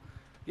changed.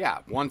 Yeah,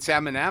 once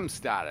Eminem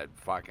started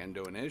fucking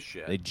doing his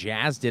shit. They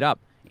jazzed it up.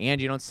 And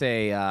you don't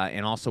say,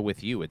 and also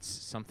with you, it's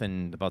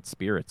something about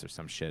spirits or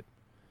some shit.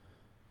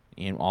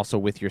 And also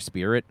with your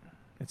spirit,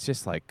 it's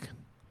just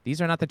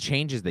these are not the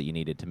changes that you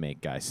needed to make,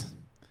 guys.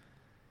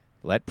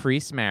 Let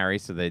priests marry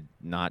so they're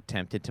not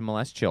tempted to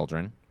molest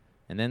children,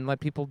 and then let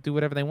people do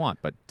whatever they want.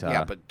 But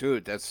but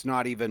dude, that's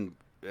got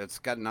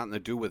nothing to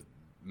do with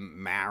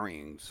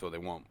marrying so they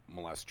won't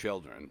molest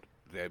children.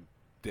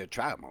 They're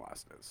child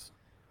molesters.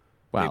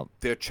 Well,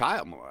 they're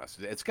child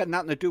molesters. It's got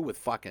nothing to do with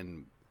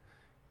fucking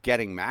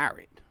getting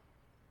married.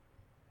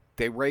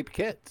 They rape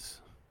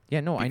kids.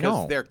 Yeah, no, I know.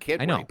 Because they're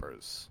kid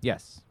rapers.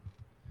 Yes.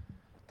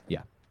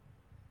 Yeah.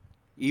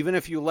 Even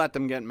if you let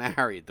them get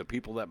married, the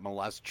people that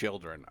molest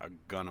children are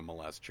gonna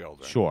molest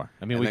children. Sure.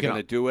 I mean, they're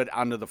gonna do it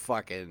under the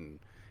fucking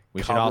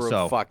we cover should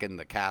also of fucking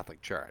the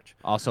Catholic Church.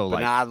 Also,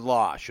 Bernard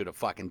Law should have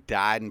fucking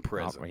died in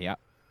prison. Yeah.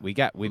 We've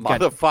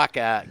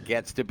Motherfucker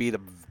gets to be the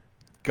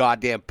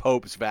goddamn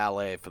Pope's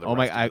valet for the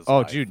rest of his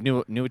life. Dude,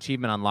 new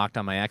achievement unlocked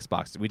on my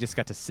Xbox. We just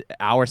got to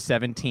hour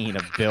 17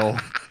 of Bill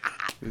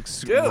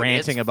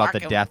ranting about the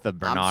death of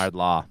Bernard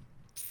Law.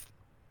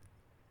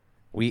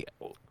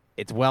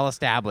 It's well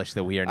established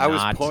that we are not. I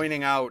was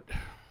pointing out.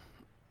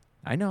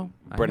 I know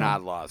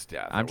Bernard Law's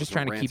death. I'm just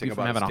trying to keep you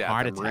from having a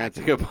heart attack.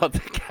 Ranting about the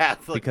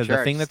Catholic because Church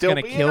the thing that's going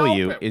to kill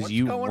you is What's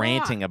you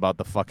ranting about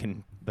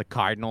the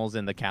Cardinals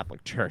in the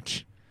Catholic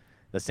Church,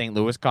 the St.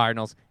 Louis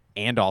Cardinals,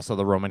 and also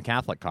the Roman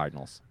Catholic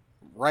Cardinals.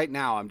 Right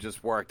now, I'm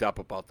just worked up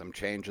about them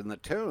changing the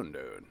tune,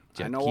 dude.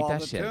 I know keep all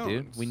that the shit, tunes.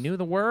 dude. We knew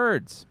the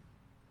words.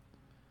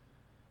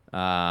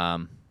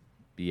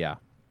 Yeah.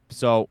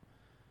 So,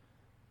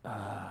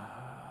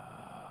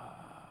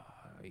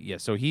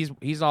 So he's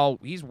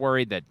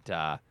worried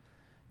that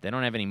they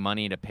don't have any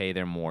money to pay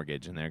their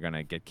mortgage, and they're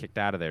gonna get kicked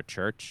out of their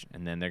church,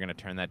 and then they're gonna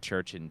turn that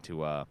church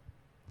into a.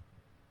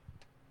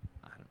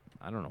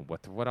 I don't know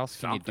what else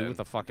can you do with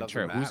a fucking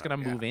church? Who's gonna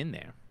move in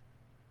there?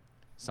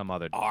 Some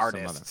other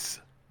artists,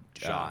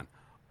 Sean.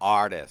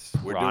 Artists.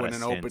 We're doing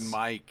an open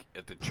mic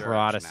at the church.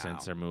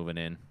 Protestants now. Are moving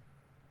in.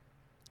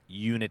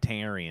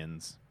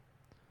 Unitarians.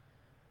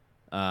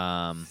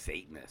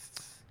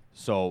 Satanists.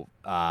 So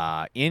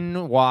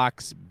in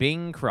walks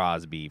Bing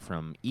Crosby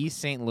from East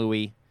St.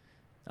 Louis.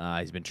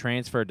 He's been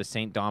transferred to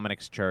St.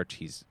 Dominic's Church.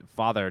 He's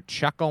Father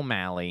Chuck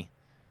O'Malley.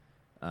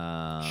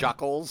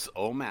 Chuckles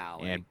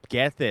O'Malley. And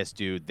get this,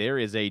 dude. There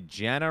is a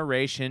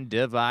generation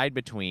divide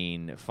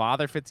between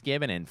Father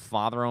Fitzgibbon and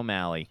Father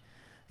O'Malley.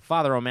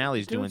 Father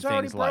O'Malley's doing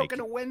things like broken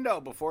a window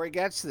before he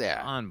gets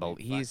there.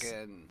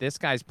 Unbelievable. This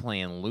guy's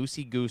playing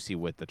loosey-goosey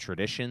with the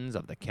traditions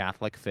of the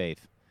Catholic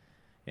faith.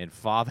 And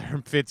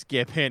Father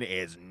Fitzgibbon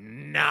is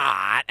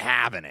not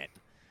having it.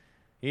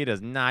 He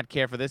does not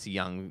care for this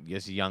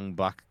young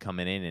buck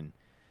coming in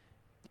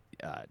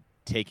and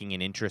taking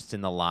an interest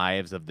in the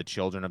lives of the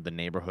children of the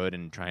neighborhood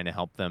and trying to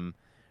help them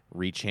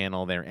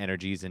rechannel their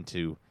energies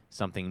into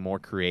something more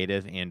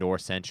creative and or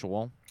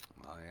sensual.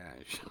 Oh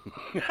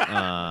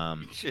yeah,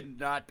 you should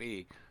not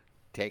be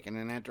taking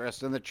an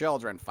interest in the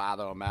children,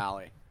 Father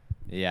O'Malley.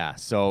 Yeah,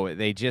 so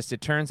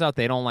it turns out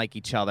they don't like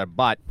each other,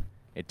 but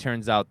it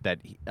turns out that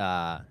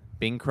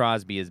Bing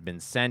Crosby has been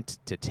sent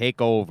to take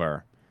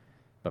over,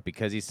 but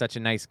because he's such a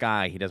nice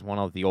guy, he doesn't want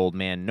to let the old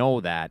man know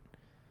that.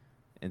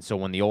 And so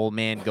when the old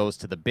man goes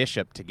to the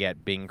bishop to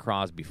get Bing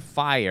Crosby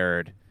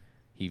fired,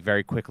 he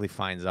very quickly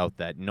finds out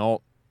that,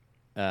 nope,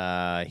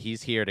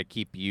 He's here to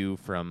keep you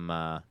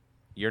from.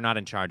 You're not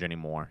in charge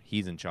anymore.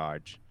 He's in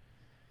charge.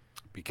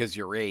 Because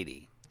you're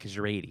 80. Because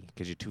you're 80.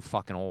 Because you're too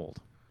fucking old.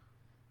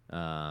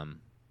 And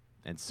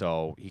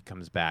so he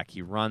comes back.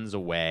 He runs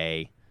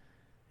away.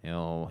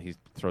 He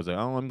throws a,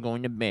 "Oh, I'm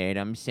going to bed.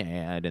 I'm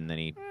sad." And then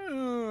he, I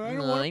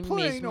don't want to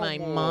play miss no my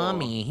more.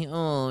 mommy.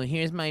 Oh,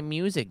 here's my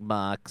music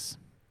box.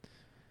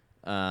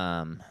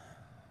 I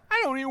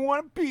don't even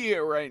want to be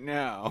here right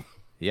now.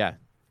 Yeah.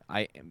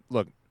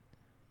 Look.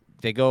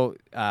 They go.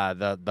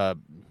 The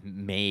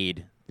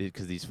maid,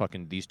 because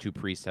these two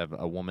priests have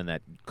a woman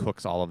that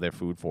cooks all of their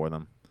food for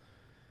them.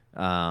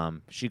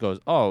 She goes,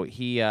 "Oh,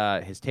 he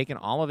has taken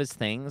all of his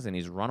things and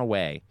he's run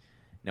away."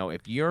 Now,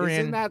 if you're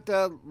Isn't that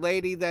the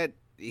lady that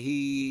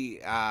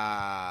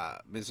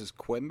Mrs.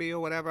 Quimby or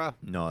whatever?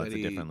 No, that's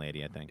a different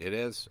lady, I think. It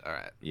is? All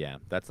right. Yeah,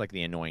 that's like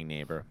the annoying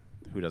neighbor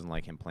who doesn't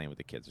like him playing with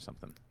the kids or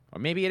something. Or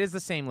maybe it is the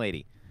same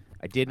lady.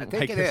 I didn't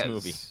like this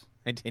movie.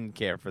 I didn't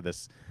care for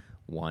this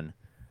one.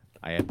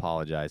 I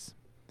apologize.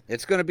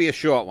 It's going to be a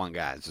short one,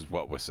 guys, is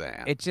what we're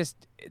saying.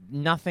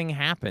 Nothing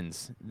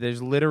happens.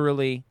 There's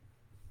literally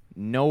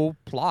no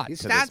plot He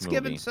to this starts movie.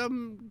 giving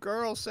some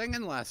girl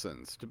singing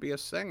lessons to be a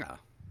singer.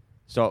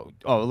 So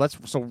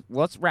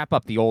let's wrap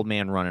up the old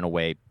man running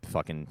away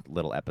fucking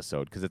little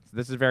episode, because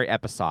this is very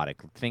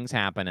episodic. Things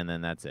happen and then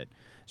that's it.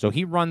 So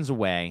he runs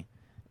away,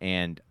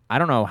 and I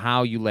don't know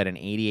how you let an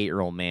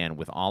 88-year-old man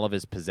with all of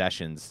his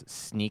possessions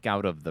sneak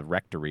out of the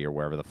rectory or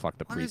wherever the fuck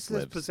the priest What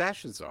is lives. his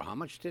possessions, though? How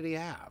much did he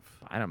have?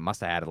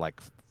 Must have had like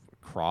a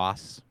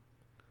cross,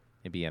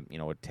 maybe a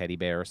teddy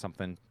bear or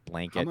something,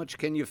 blanket. How much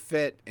can you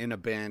fit in a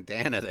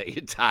bandana that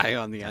you tie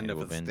on the end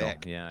of a Vindel.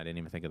 stick? Yeah, I didn't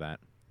even think of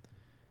that.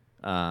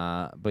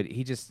 But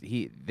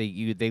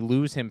they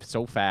lose him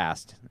so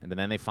fast, and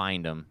then they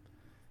find him,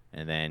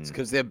 and then It's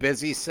because they're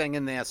busy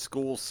singing their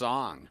school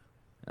song.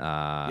 You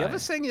ever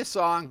sing your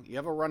song? You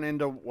ever run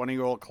into one of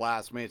your old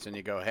classmates and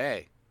you go,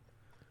 "Hey,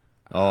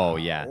 oh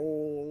yeah,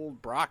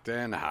 old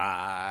Brockton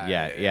High."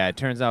 yeah. It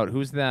turns out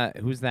who's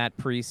that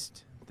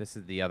priest? This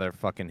is the other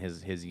fucking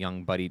his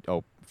young buddy.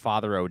 Oh,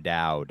 Father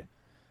O'Dowd.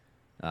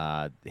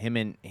 Him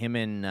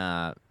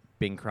and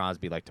Bing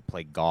Crosby like to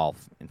play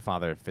golf, and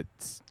Father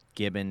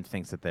Fitzgibbon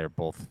thinks that they're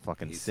both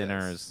fucking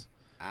sinners.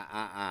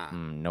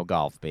 No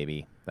golf,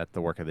 baby. That's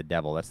the work of the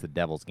devil. That's the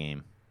devil's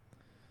game.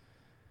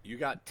 You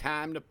got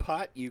time to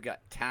putt. You got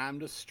time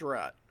to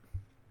strut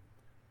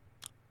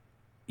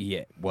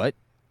Yeah. What?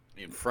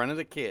 in front of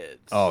the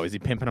kids. Oh, is he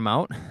pimping them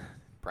out?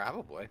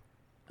 Probably.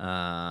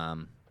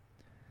 Um,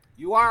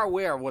 You are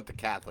aware of what the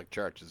Catholic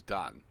Church has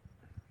done.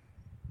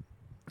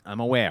 I'm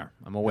aware.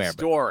 But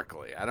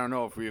Historically, I don't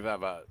know if we've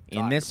ever in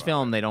talked this about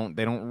film, it.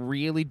 they don't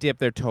really dip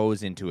their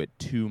toes into it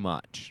too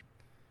much.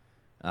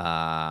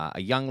 A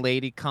young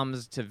lady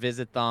comes to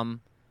visit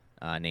them,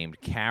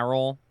 named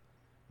Carol.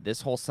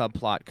 This whole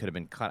subplot could have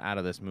been cut out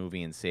of this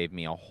movie and saved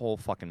me a whole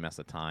fucking mess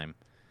of time.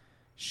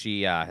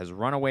 She has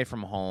run away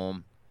from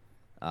home.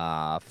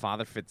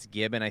 Father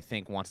Fitzgibbon, I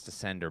think, wants to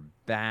send her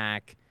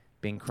back.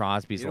 Bing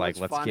Crosby's You know like,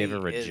 what's let's give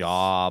funny her a is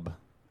job.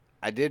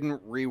 I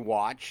didn't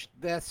rewatch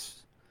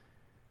this,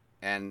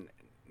 and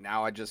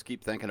now I just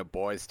keep thinking of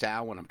Boys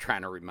Town when I'm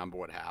trying to remember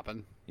what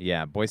happened.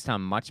 Yeah, Boys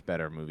Town, much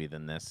better movie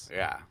than this.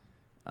 Yeah.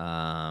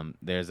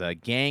 There's a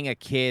gang of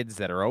kids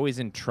that are always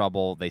in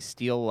trouble. They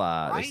steal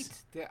Right?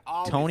 There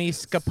always Tony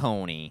is.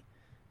 Scapone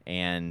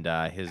and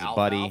his Alfalfa.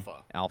 buddy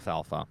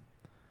Alfalfa.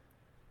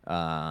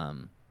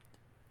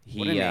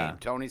 What a name,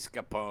 Tony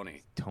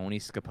Scapone. Tony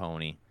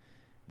Scapone.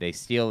 They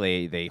steal.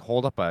 They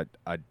hold up a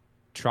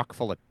truck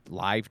full of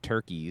live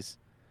turkeys,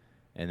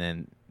 and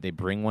then they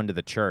bring one to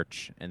the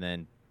church. And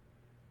then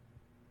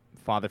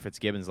Father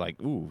Fitzgibbon's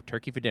like, "Ooh,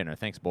 turkey for dinner,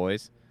 thanks,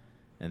 boys."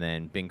 And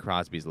then Bing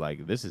Crosby's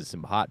like, "This is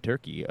some hot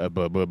turkey."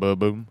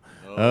 Boom.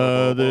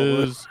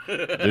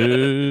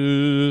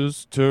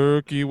 This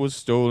turkey was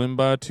stolen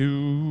by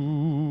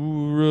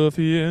two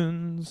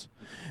ruffians.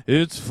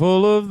 It's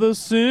full of the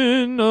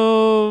sin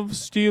of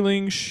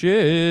stealing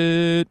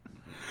shit.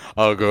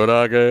 How could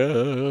I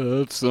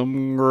get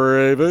some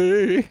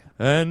gravy?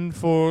 And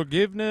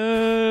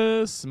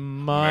forgiveness,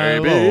 my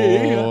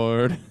Maybe.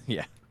 Lord.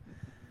 Yeah.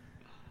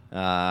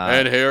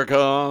 And here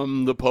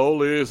come the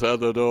police at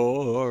the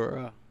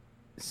door.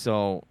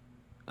 So,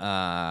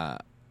 Yeah,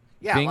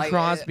 Bing like,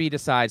 Crosby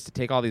decides to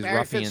take all these Mary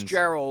ruffians.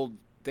 Fitzgerald,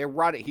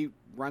 he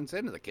runs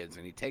into the kids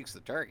and he takes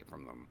the turkey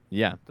from them.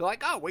 Yeah. They're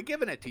like, "Oh, we're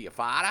giving it to you,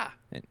 Father."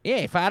 And,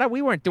 hey, Father,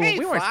 we weren't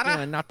Father.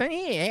 stealing nothing.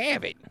 Here,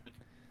 have it.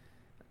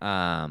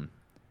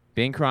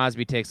 Bing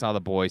Crosby takes all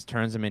the boys,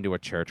 turns them into a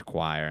church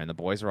choir, and the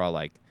boys are all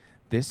like,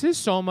 "This is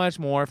so much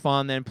more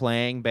fun than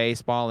playing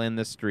baseball in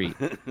the street.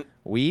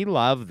 We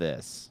love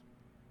this."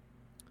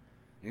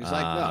 He's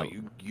like, "No,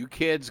 you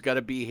kids got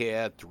to be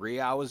here 3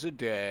 hours a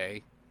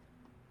day.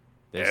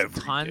 There's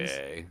every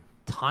day."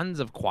 tons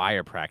of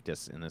choir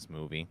practice in this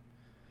movie.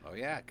 Oh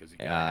yeah, because you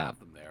gotta have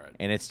them there.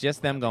 And it's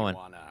just them going,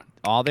 Wanna...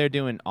 all they're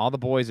doing, all the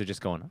boys are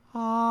just going,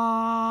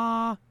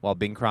 ah, while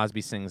Bing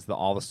Crosby sings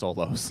all the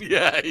solos.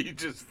 Yeah, he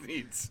just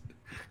needs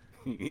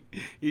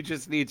He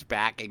just needs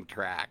backing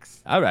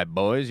tracks. All right,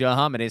 boys, your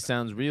harmony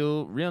sounds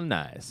real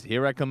nice.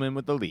 Here I come in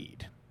with the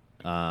lead.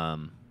 All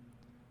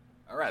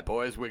right,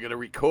 boys, we're gonna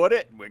record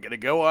it. We're gonna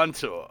go on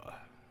tour.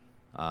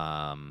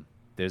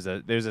 There's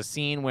a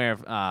scene where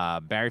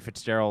Barry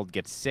Fitzgerald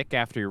gets sick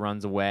after he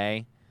runs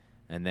away,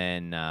 and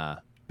then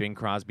Bing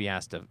Crosby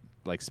has to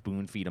like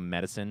spoon feed him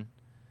medicine,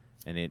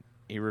 and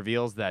he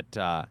reveals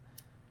that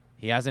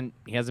he hasn't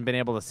been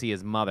able to see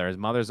his mother. His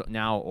mother's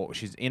now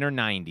she's in her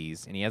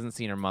 90s, and he hasn't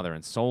seen her mother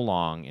in so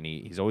long, and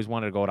he's always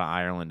wanted to go to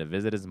Ireland to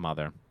visit his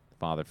mother,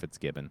 Father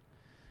Fitzgibbon.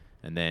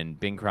 And then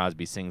Bing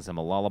Crosby sings him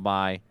a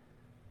lullaby.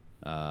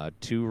 To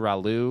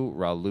Ralu,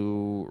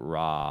 Ralu,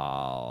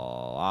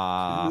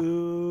 Ra.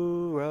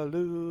 To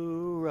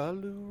Ralu,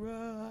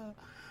 Ralu,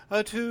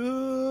 Ra.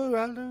 To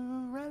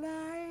Ralu,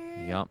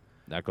 Ralu. Yep,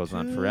 that goes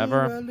on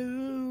forever.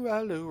 Ralu,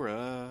 Ralu,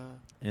 Ra.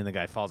 And the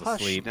guy falls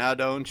Hush, asleep. now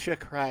don't you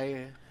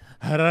cry.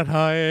 That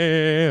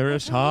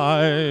Irish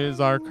eyes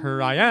are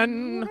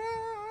crying.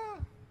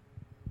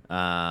 It's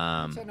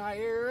an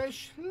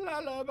Irish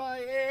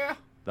lullaby.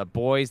 The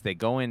boys, they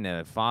go in.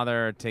 The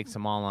father takes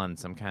them all on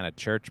some kind of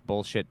church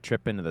bullshit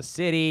trip into the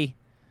city.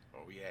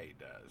 Oh yeah, he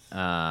does.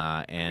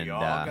 And we all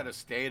gotta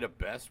stay to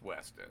Best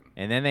Western.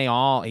 And then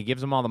he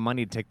gives them all the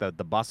money to take the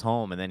bus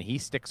home, and then he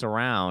sticks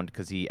around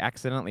because he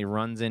accidentally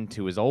runs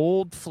into his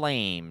old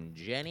flame,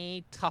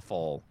 Jenny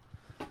Tuffle.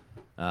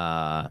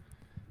 Hey,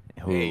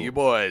 you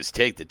boys,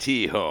 take the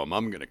tea home.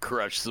 I'm gonna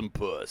crush some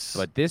puss.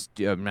 But this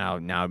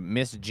now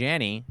Miss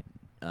Jenny,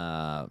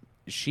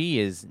 she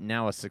is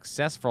now a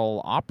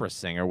successful opera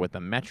singer with the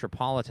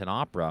Metropolitan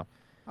Opera.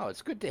 Oh,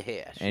 it's good to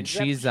hear. And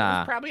she's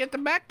probably at the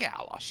Met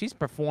Gala. She's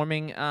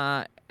performing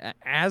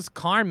as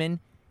Carmen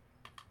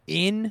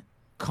in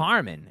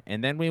Carmen,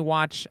 and then we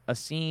watch a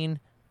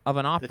scene of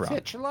an opera. The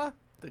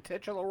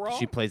titular role.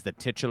 She plays the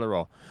titular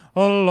role.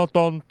 So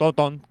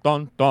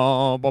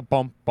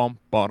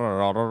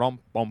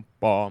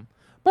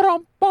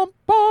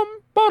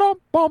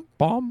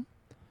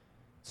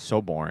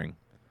boring.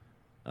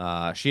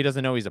 She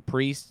doesn't know he's a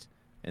priest,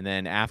 and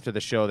then after the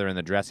show, they're in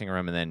the dressing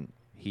room, and then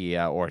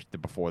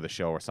before the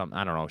show or something,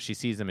 I don't know. She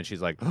sees him, and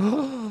she's like,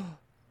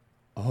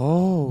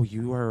 "Oh,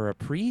 you are a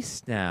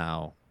priest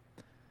now,"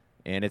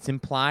 and it's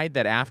implied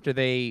that after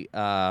they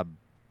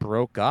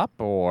broke up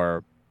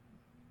or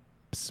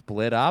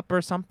split up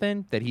or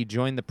something, that he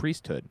joined the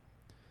priesthood.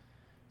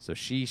 So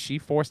she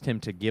forced him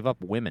to give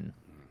up women.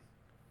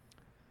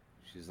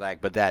 She's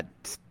like, but that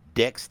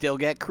dick still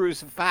get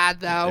crucified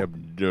though? No.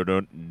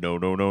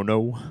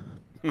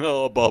 Oh,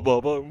 you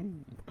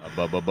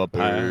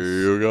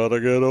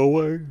gotta get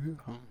away.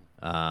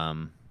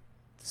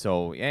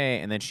 So yeah,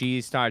 and then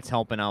she starts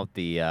helping out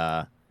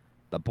the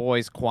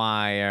boys'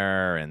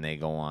 choir, and they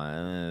go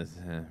on.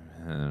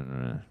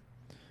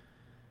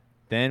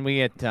 Then we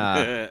get.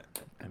 Then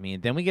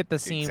we get the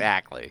scene.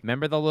 Exactly.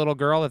 Remember the little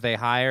girl that they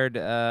hired,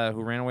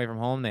 who ran away from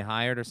home? They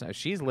hired her.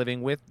 She's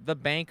living with the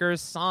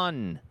banker's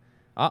son.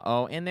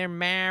 And they're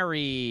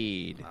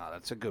married. Oh,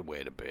 that's a good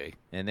way to be.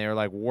 And they're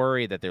like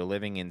worried that they're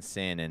living in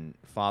sin. And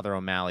Father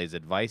O'Malley's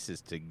advice is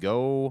to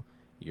go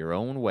your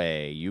own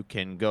way. You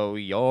can go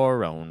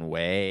your own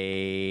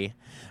way.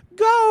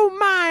 Going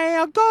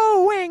my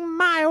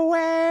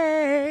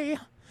way.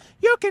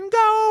 You can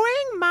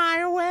going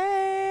my way.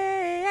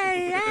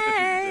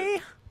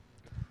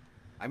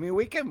 I mean,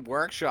 we can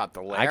workshop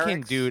the lyrics.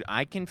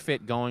 I can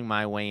fit Going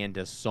My Way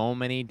into so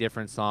many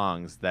different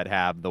songs that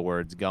have the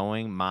words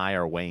going, my,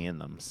 or way in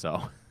them.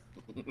 So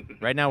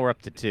right now we're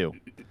up to 2.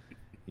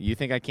 You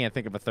think I can't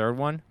think of a third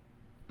one?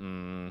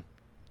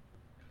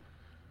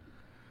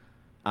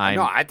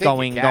 I think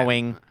going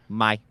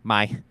my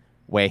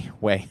way.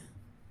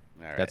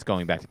 All right. That's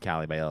Going Back to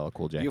Cali by LL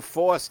Cool J. You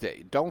forced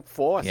it. Don't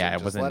force it. Yeah, it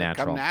Just wasn't let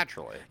natural. It come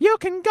naturally. You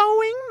can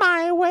going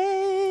my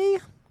way.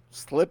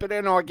 Slip it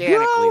in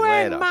organically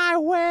later. Going my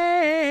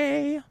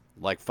way.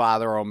 Like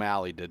Father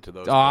O'Malley did to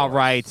those All boys.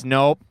 right.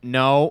 Nope.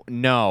 No.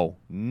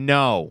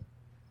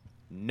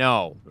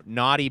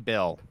 Naughty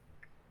Bill.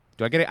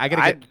 Do I get it?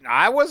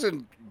 I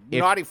wasn't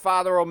naughty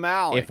Father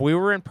O'Malley. If we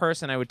were in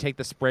person, I would take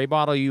the spray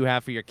bottle you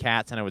have for your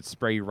cats, and I would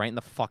spray you right in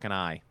the fucking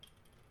eye.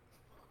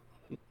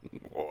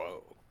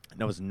 Whoa.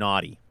 That was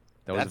naughty.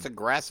 That's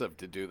aggressive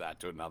to do that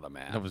to another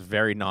man. That was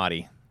very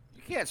naughty.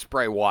 You can't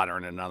spray water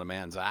in another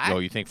man's eye. Oh,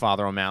 you think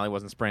Father O'Malley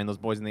wasn't spraying those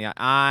boys in the eye?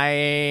 I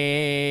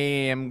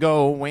am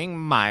going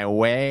my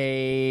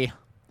way.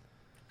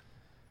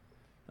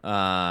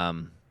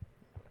 I'm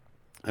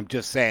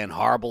just saying,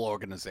 horrible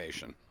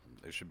organization.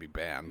 They should be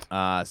banned.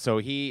 While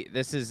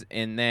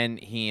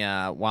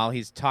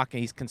he's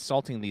talking, he's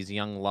consulting these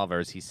young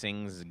lovers. He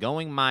sings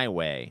 "Going My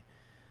Way,"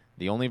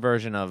 the only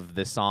version of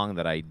this song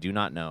that I do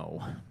not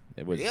know.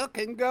 It was. You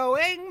can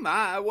going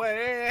my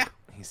way.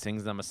 He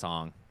sings them a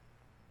song.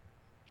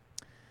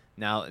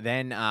 Now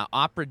then,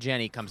 Opera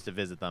Jenny comes to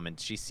visit them, and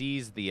she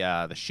sees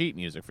the sheet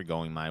music for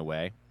 "Going My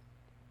Way,"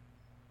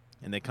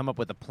 and they come up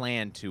with a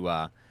plan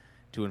to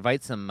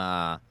invite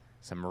some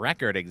some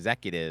record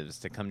executives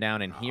to come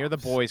down and hear the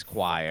boys'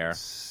 choir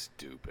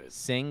Stupid.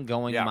 sing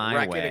 "Going My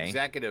record Way."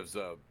 executives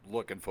are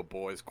looking for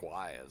boys'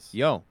 choirs.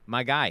 Yo,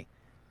 my guy,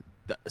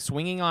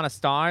 "Swinging on a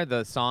Star,"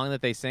 the song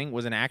that they sing,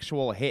 was an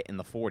actual hit in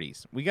the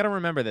 40s. We got to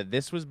remember that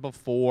this was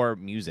before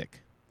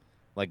music,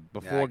 like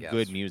before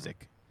good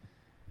music.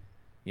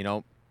 You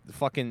know, the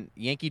fucking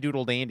Yankee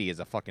Doodle Dandy is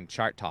a fucking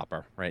chart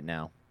topper right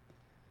now.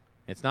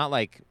 It's not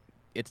like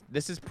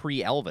this is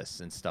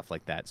pre-Elvis and stuff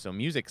like that. So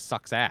music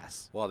sucks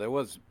ass. Well, there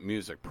was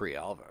music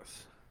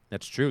pre-Elvis.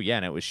 That's true, yeah,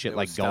 and it was shit There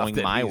like was stuff "Going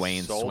that My he Way"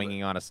 and sold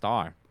 "Swinging on a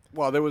Star."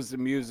 Well, there was the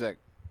music,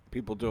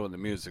 people doing the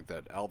music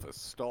that Elvis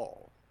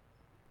stole.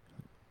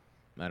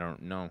 I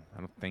don't know. I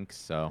don't think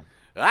so.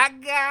 I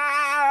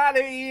got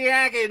a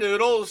Yankee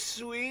Doodle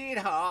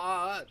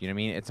sweetheart. You know what I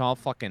mean? It's all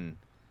fucking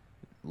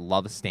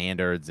love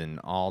standards and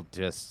all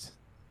just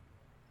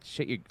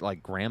shit you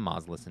like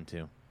grandmas listen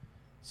to.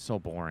 So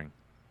boring.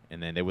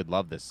 And then they would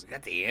love this. We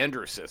got the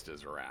Andrews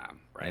sisters around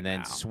right And then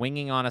now.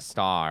 "Swinging on a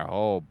Star."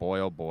 Oh boy,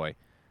 oh boy.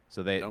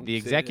 So the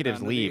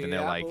executives leave and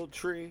they're like,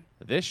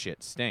 "This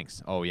shit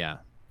stinks." Oh yeah.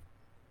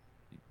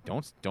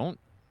 Don't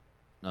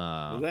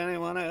With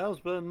anyone else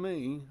but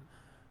me.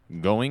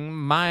 "Going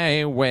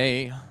my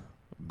way.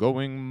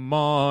 Going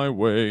my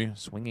way.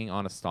 Swinging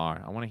on a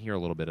Star." I want to hear a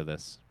little bit of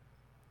this.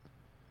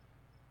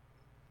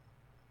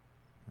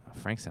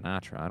 Frank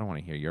Sinatra. I don't want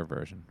to hear your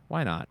version.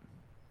 Why not?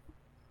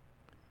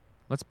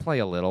 Let's play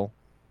a little.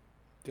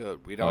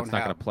 Dude, we don't Oh, it's not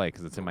have going to play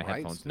because it's in my the rights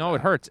headphones. to No, it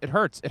that. hurts. It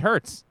hurts. It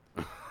hurts.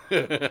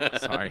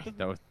 Sorry,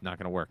 that was not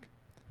going to work.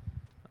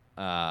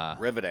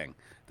 Riveting.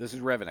 This is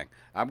riveting.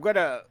 I'm going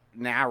to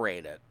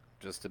narrate it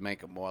just to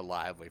make it more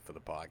lively for the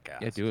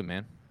podcast. Yeah, do it,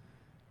 man.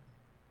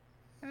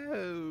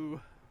 Oh.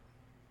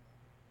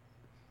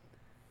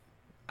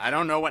 I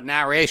don't know what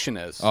narration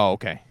is. Oh,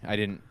 okay. I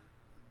didn't.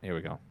 Here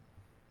we go.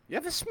 You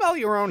ever smell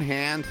your own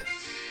hand?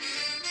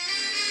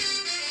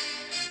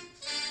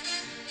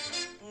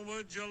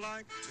 Would you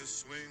like to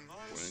swing on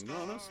a Swing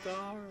star? on a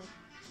star,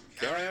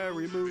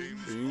 carry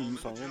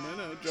moonbeams home in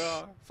a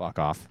jar. Fuck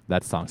off.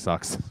 That song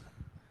sucks.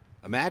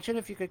 Imagine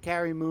if you could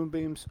carry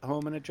moonbeams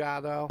home in a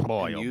jar, though,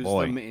 Boy, and oh use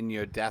boy. them in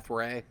your death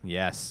ray.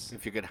 Yes.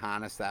 If you could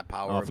harness that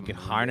power. Oh, of if you the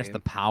could harness the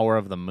moonbeam. power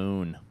of the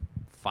moon.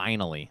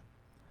 Finally.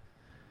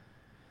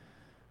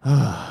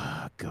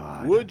 Oh,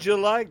 God. Would you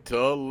like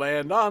to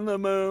land on the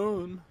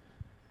moon?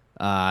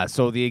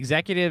 So the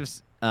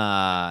executives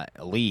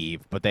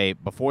leave, but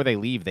before they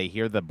leave, they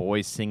hear the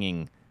boys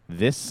singing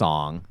this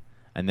song,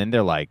 and then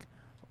they're like,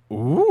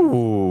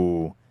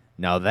 "Ooh,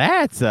 now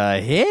that's a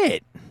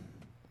hit."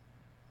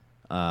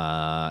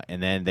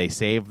 And then they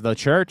save the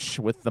church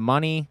with the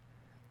money.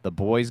 The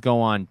boys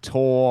go on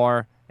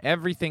tour.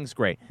 Everything's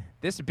great.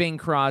 This Bing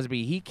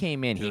Crosby, he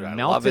came in. Dude, he I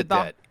love melted it the.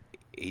 that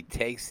he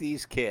takes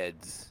these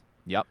kids,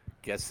 Yep.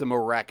 gets them a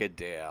record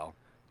deal,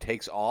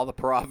 takes all the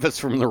profits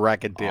from the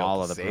record deal, All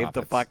to of the save the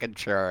profits. fucking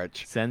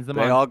church. Sends them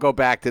They on. all go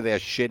back to their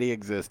shitty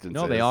existences.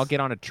 No, they all get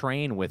on a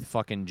train with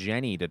fucking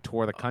Jenny to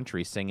tour the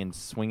country singing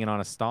 "Swinging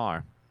on a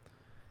Star."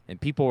 And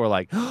people were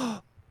like,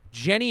 "Oh,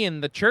 Jenny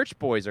and the church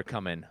boys are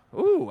coming.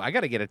 Ooh, I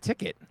got to get a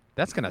ticket.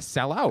 That's going to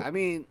sell out." I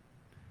mean,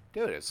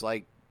 dude, it's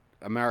like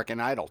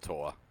American Idol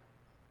tour.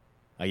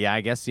 Yeah,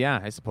 I guess, yeah,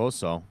 I suppose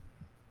so.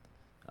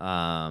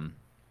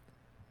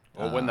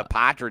 Or when the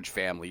Partridge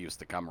Family used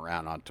to come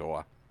around on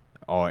tour.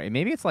 Or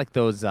maybe it's like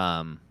those,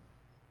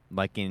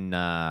 like in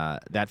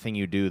that thing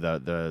you do,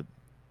 the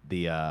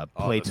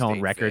Playtone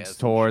state Records fairs and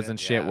tours shit, and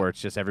shit, yeah. where it's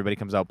just everybody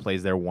comes out,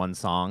 plays their one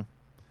song.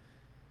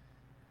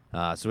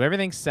 So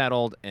everything's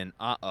settled, and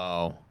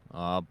oh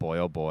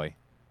boy,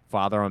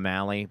 Father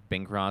O'Malley,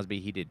 Bing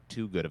Crosby, he did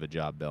too good of a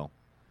job, Bill.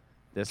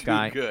 This Too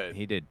guy, good.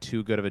 he did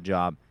too good of a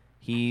job.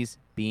 He's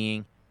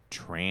being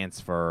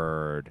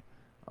transferred.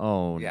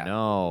 Oh Yeah.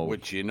 no!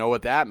 Which you know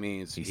what that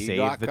means. He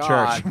got saved the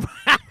caught.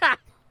 church.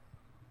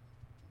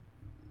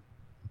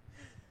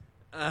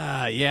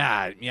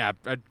 Yeah.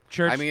 A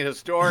church. I mean,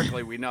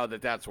 historically, we know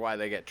that that's why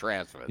they get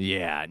transferred.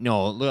 yeah.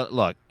 No,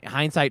 look.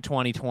 Hindsight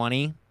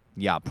 2020.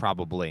 Yeah,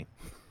 probably.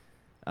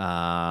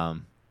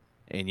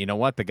 And you know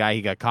what? The guy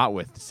he got caught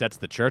with sets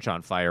the church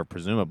on fire,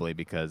 presumably,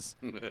 because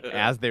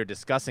as they're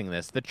discussing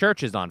this, the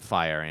church is on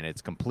fire and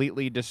it's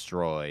completely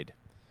destroyed.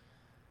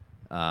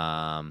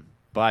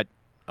 But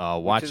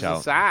watch Which is out.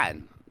 a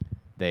sign.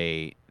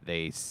 They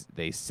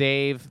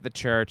save the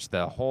church,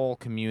 the whole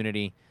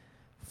community.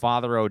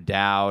 Father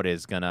O'Dowd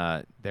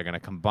they're gonna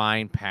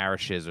combine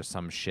parishes or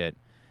some shit.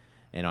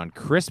 And on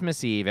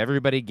Christmas Eve,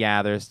 everybody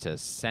gathers to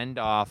send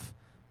off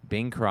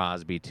Bing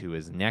Crosby to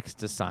his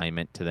next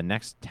assignment, to the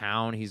next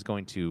town he's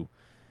going to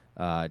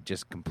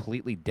just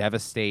completely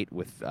devastate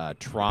with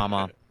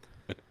trauma.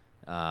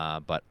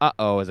 But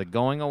as a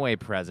going away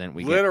present,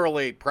 we get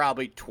Literally,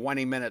 probably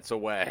 20 minutes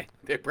away.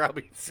 They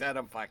probably sent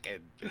him fucking,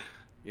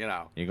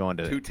 you're going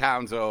to 2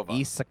 towns over.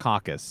 East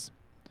Secaucus.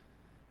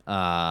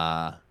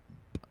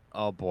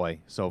 Oh boy.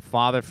 So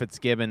Father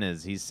Fitzgibbon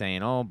he's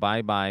saying, "Oh,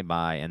 bye, bye,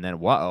 bye," and then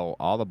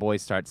all the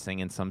boys start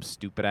singing some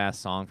stupid ass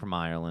song from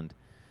Ireland,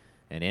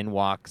 and in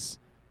walks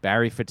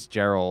Barry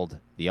Fitzgerald,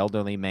 the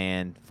elderly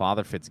man,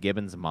 Father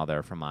Fitzgibbon's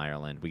mother from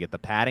Ireland. We get the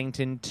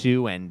Paddington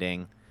 2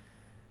 ending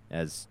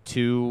as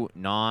two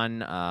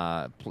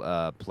platonic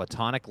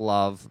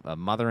love, a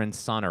mother and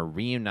son are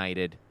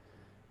reunited.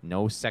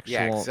 No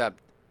sexual. Yeah,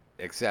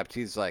 except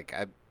he's like,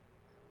 I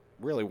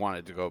really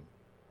wanted to go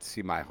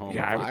see my home in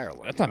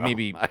Ireland. I thought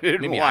maybe I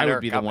I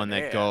would be the one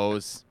that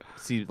goes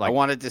see. Like, I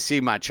wanted to see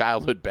my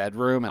childhood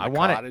bedroom and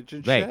cottage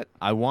and shit.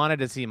 I wanted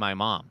to see my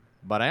mom,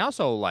 but I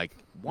also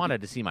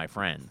wanted to see my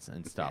friends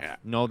and stuff. Yeah.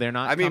 No, they're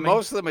not. I mean, coming.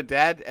 most of them are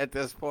dead at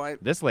this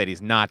point. This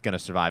lady's not going to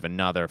survive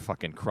another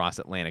fucking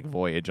cross-Atlantic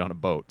voyage on a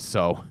boat.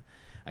 So,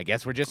 I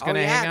guess we're just going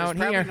to hang out there's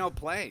here. probably no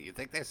plane. You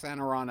think they sent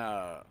her on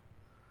a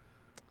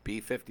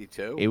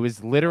B-52? It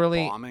was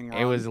literally bombing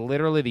it was run?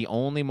 literally the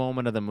only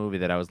moment of the movie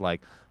that I was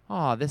like,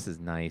 "Oh, this is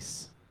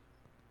nice."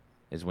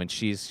 Is when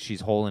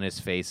she's holding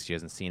his face. She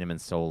hasn't seen him in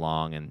so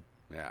long, and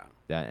Yeah.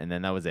 and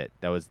then that was it.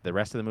 That was the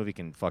rest of the movie.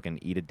 Can fucking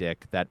eat a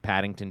dick. That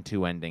Paddington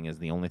 2 ending is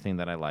the only thing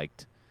that I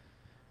liked.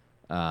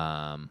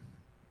 I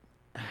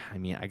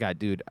mean,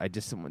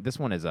 this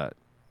one is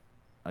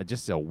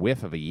just a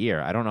whiff of a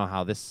year. I don't know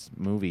how this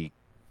movie.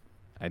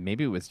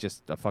 Maybe it was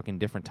just a fucking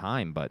different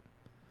time, but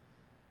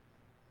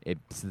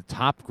it's the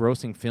top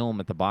grossing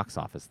film at the box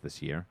office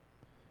this year.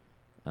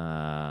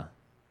 And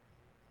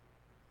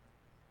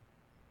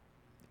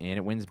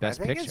it wins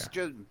Best I think Picture. it's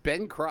just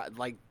Ben Crosby.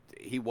 Like,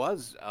 he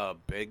was a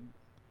big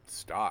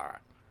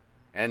star,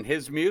 and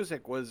his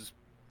music was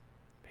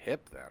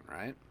hip then,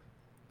 right?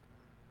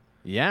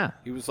 Yeah.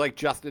 He was like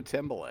Justin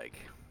Timberlake.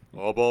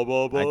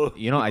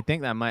 I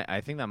think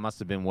that must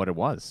have been what it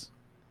was.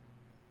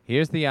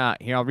 Here's the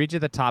here I'll read you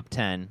the top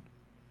 10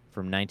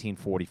 from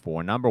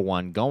 1944. Number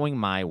 1, Going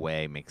My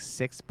Way makes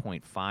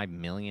 $6.5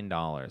 million.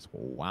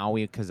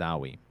 Wowie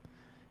kazowie.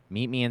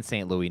 Meet Me in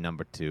St. Louis,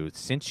 number 2.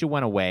 Since You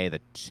Went Away, the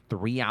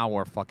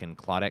 3-hour fucking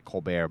Claudette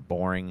Colbert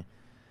boring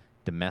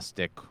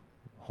domestic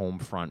home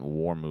front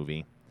war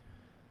movie.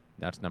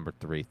 That's number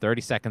 3.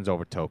 30 Seconds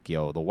Over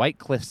Tokyo. The White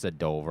Cliffs of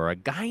Dover. A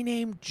Guy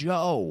Named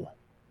Joe.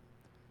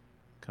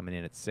 Coming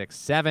in at 6.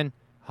 7,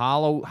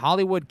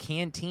 Hollywood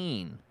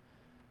Canteen,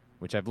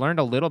 which I've learned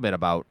a little bit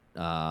about.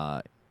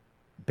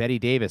 Betty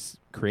Davis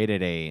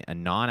created a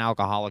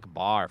non-alcoholic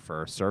bar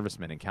for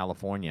servicemen in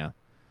California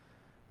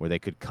where they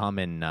could come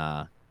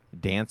and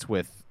dance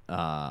with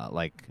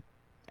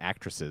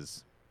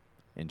actresses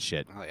and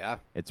shit. Oh yeah.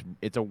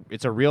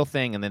 It's a real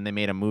thing, and then they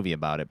made a movie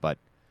about it, but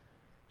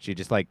she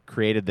just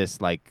created this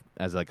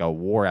as a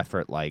war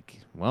effort,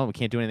 well, we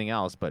can't do anything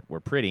else, but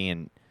we're pretty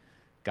and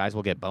guys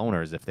will get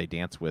boners if they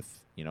dance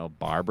with,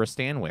 Barbara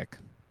Stanwyck.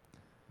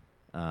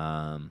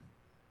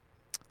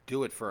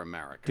 Do It for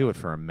America. Do It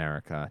for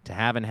America. To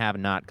Have and Have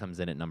Not comes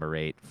in at number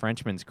 8.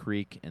 Frenchman's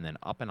Creek, and then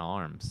Up in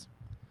Arms.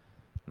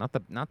 Not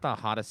the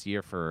hottest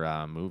year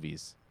for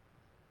movies.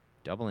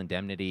 Double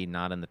Indemnity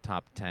not in the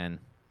top 10.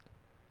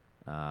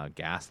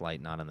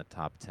 Gaslight not in the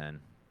top 10.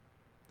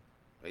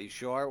 Are you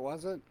sure it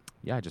wasn't?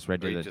 Yeah, I just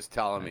read Or you are you just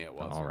telling me it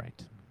wasn't? All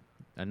right.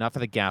 Enough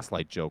of the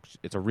Gaslight jokes.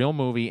 It's a real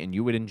movie, and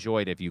you would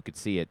enjoy it if you could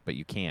see it, but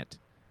you can't.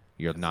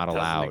 You're not It doesn't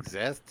allowed.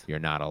 exist? You're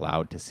not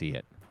allowed to see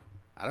it.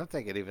 I don't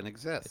think it even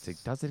exists.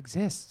 Does it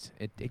exist?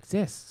 It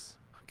exists.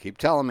 Keep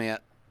telling me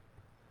it.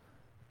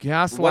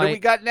 Gaslight. What do we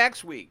got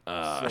next week?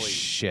 Silly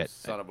Shit.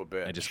 Son of a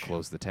bitch. I just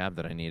closed the tab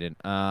that I needed.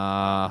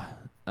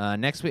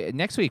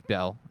 Next week,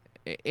 Bill,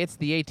 it's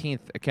the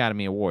 18th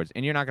Academy Awards,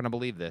 and you're not going to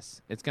believe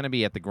this. It's going to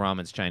be at the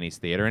Grauman's Chinese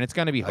Theater, and it's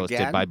going to be hosted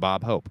Again? by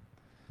Bob Hope.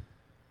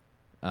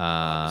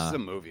 This is a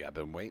movie I've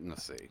been waiting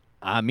to see.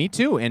 Me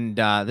too, and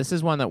this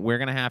is one that we're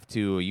going to have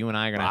to, you and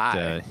I are going to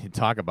have to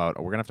talk about.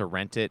 We're going to have to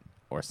rent it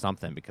or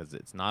something because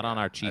it's not on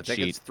our cheat sheet. I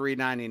think it's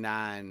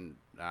 $3.99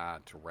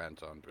 to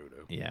rent on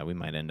Vudu. Yeah, we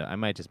might I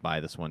might just buy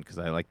this one because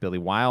I like Billy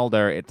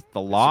Wilder. It's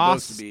The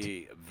Lost It's supposed to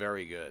be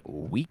very good.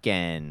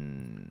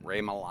 Weekend.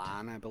 Ray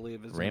Milan, I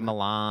believe, is Ray in it.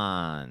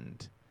 Milan.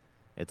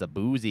 It's a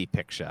boozy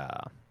picture.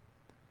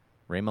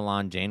 Ray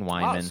Milan, Jane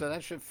Wyman. Oh, so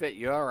that should fit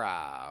your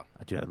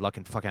Dude, I love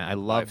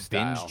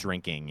lifestyle. binge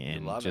drinking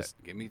and love just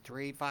it. Give me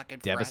 3 fucking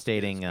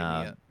devastating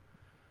frescas.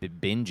 Give me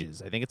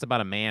binges. I think it's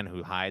about a man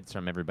who hides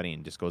from everybody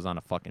and just goes on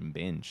a fucking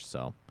binge.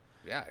 So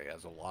yeah, he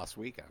has a lost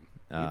weekend.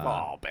 We've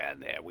all been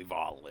there. We've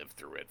all lived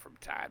through it from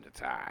time to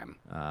time.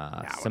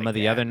 some of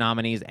the other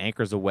nominees,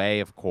 Anchors Away,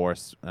 of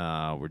course,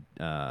 were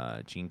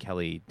Gene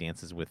Kelly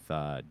dances with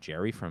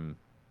Jerry from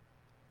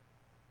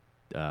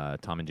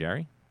Tom and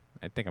Jerry.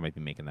 I think I might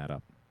be making that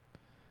up.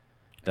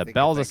 The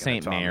Bells of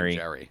St.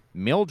 Mary.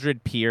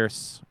 Mildred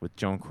Pierce with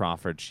Joan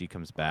Crawford. She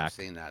comes back. I've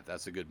seen that.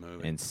 That's a good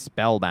movie. And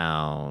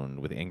Spellbound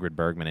with Ingrid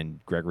Bergman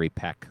and Gregory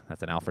Peck.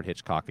 That's an Alfred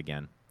Hitchcock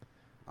again.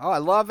 Oh, I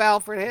love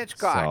Alfred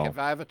Hitchcock. So- Have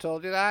I ever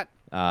told you that?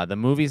 The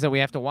movies that we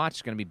have to watch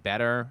are going to be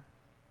better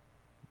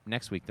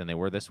next week than they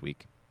were this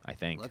week, I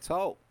think. Let's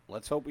hope.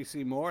 Let's hope we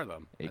see more of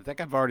them. I think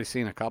I've already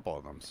seen a couple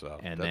of them, so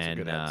And that's then, a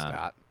good head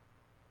start.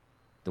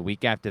 The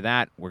week after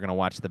that, we're going to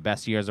watch The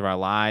Best Years of Our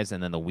Lives.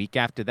 And then the week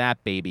after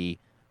that, baby,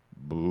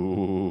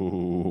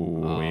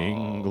 Boo,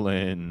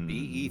 England.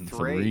 BE3.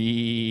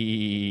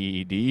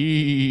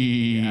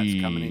 3D. Yeah,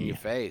 it's coming in your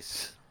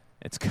face.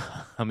 It's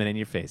coming in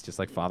your face, just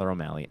like Father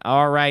O'Malley.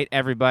 All right,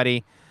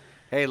 everybody.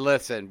 Hey,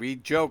 listen, we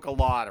joke a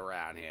lot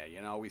around here.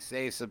 You know, we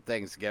say some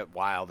things get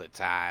wild at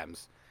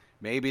times.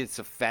 Maybe it's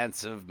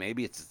offensive.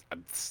 Maybe it's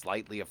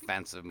slightly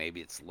offensive.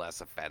 Maybe it's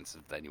less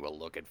offensive than you were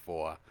looking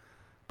for.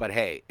 But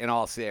hey, in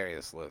all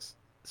seriousness,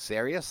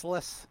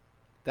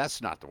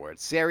 that's not the word.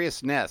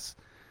 Seriousness.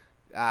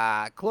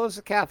 Close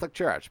the Catholic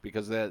Church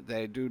because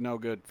they do no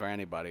good for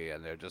anybody,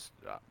 and they're just,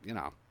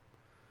 they're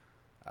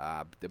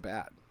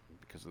bad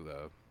because of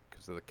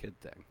the kid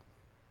thing.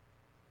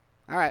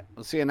 All right,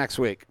 we'll see you next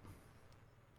week.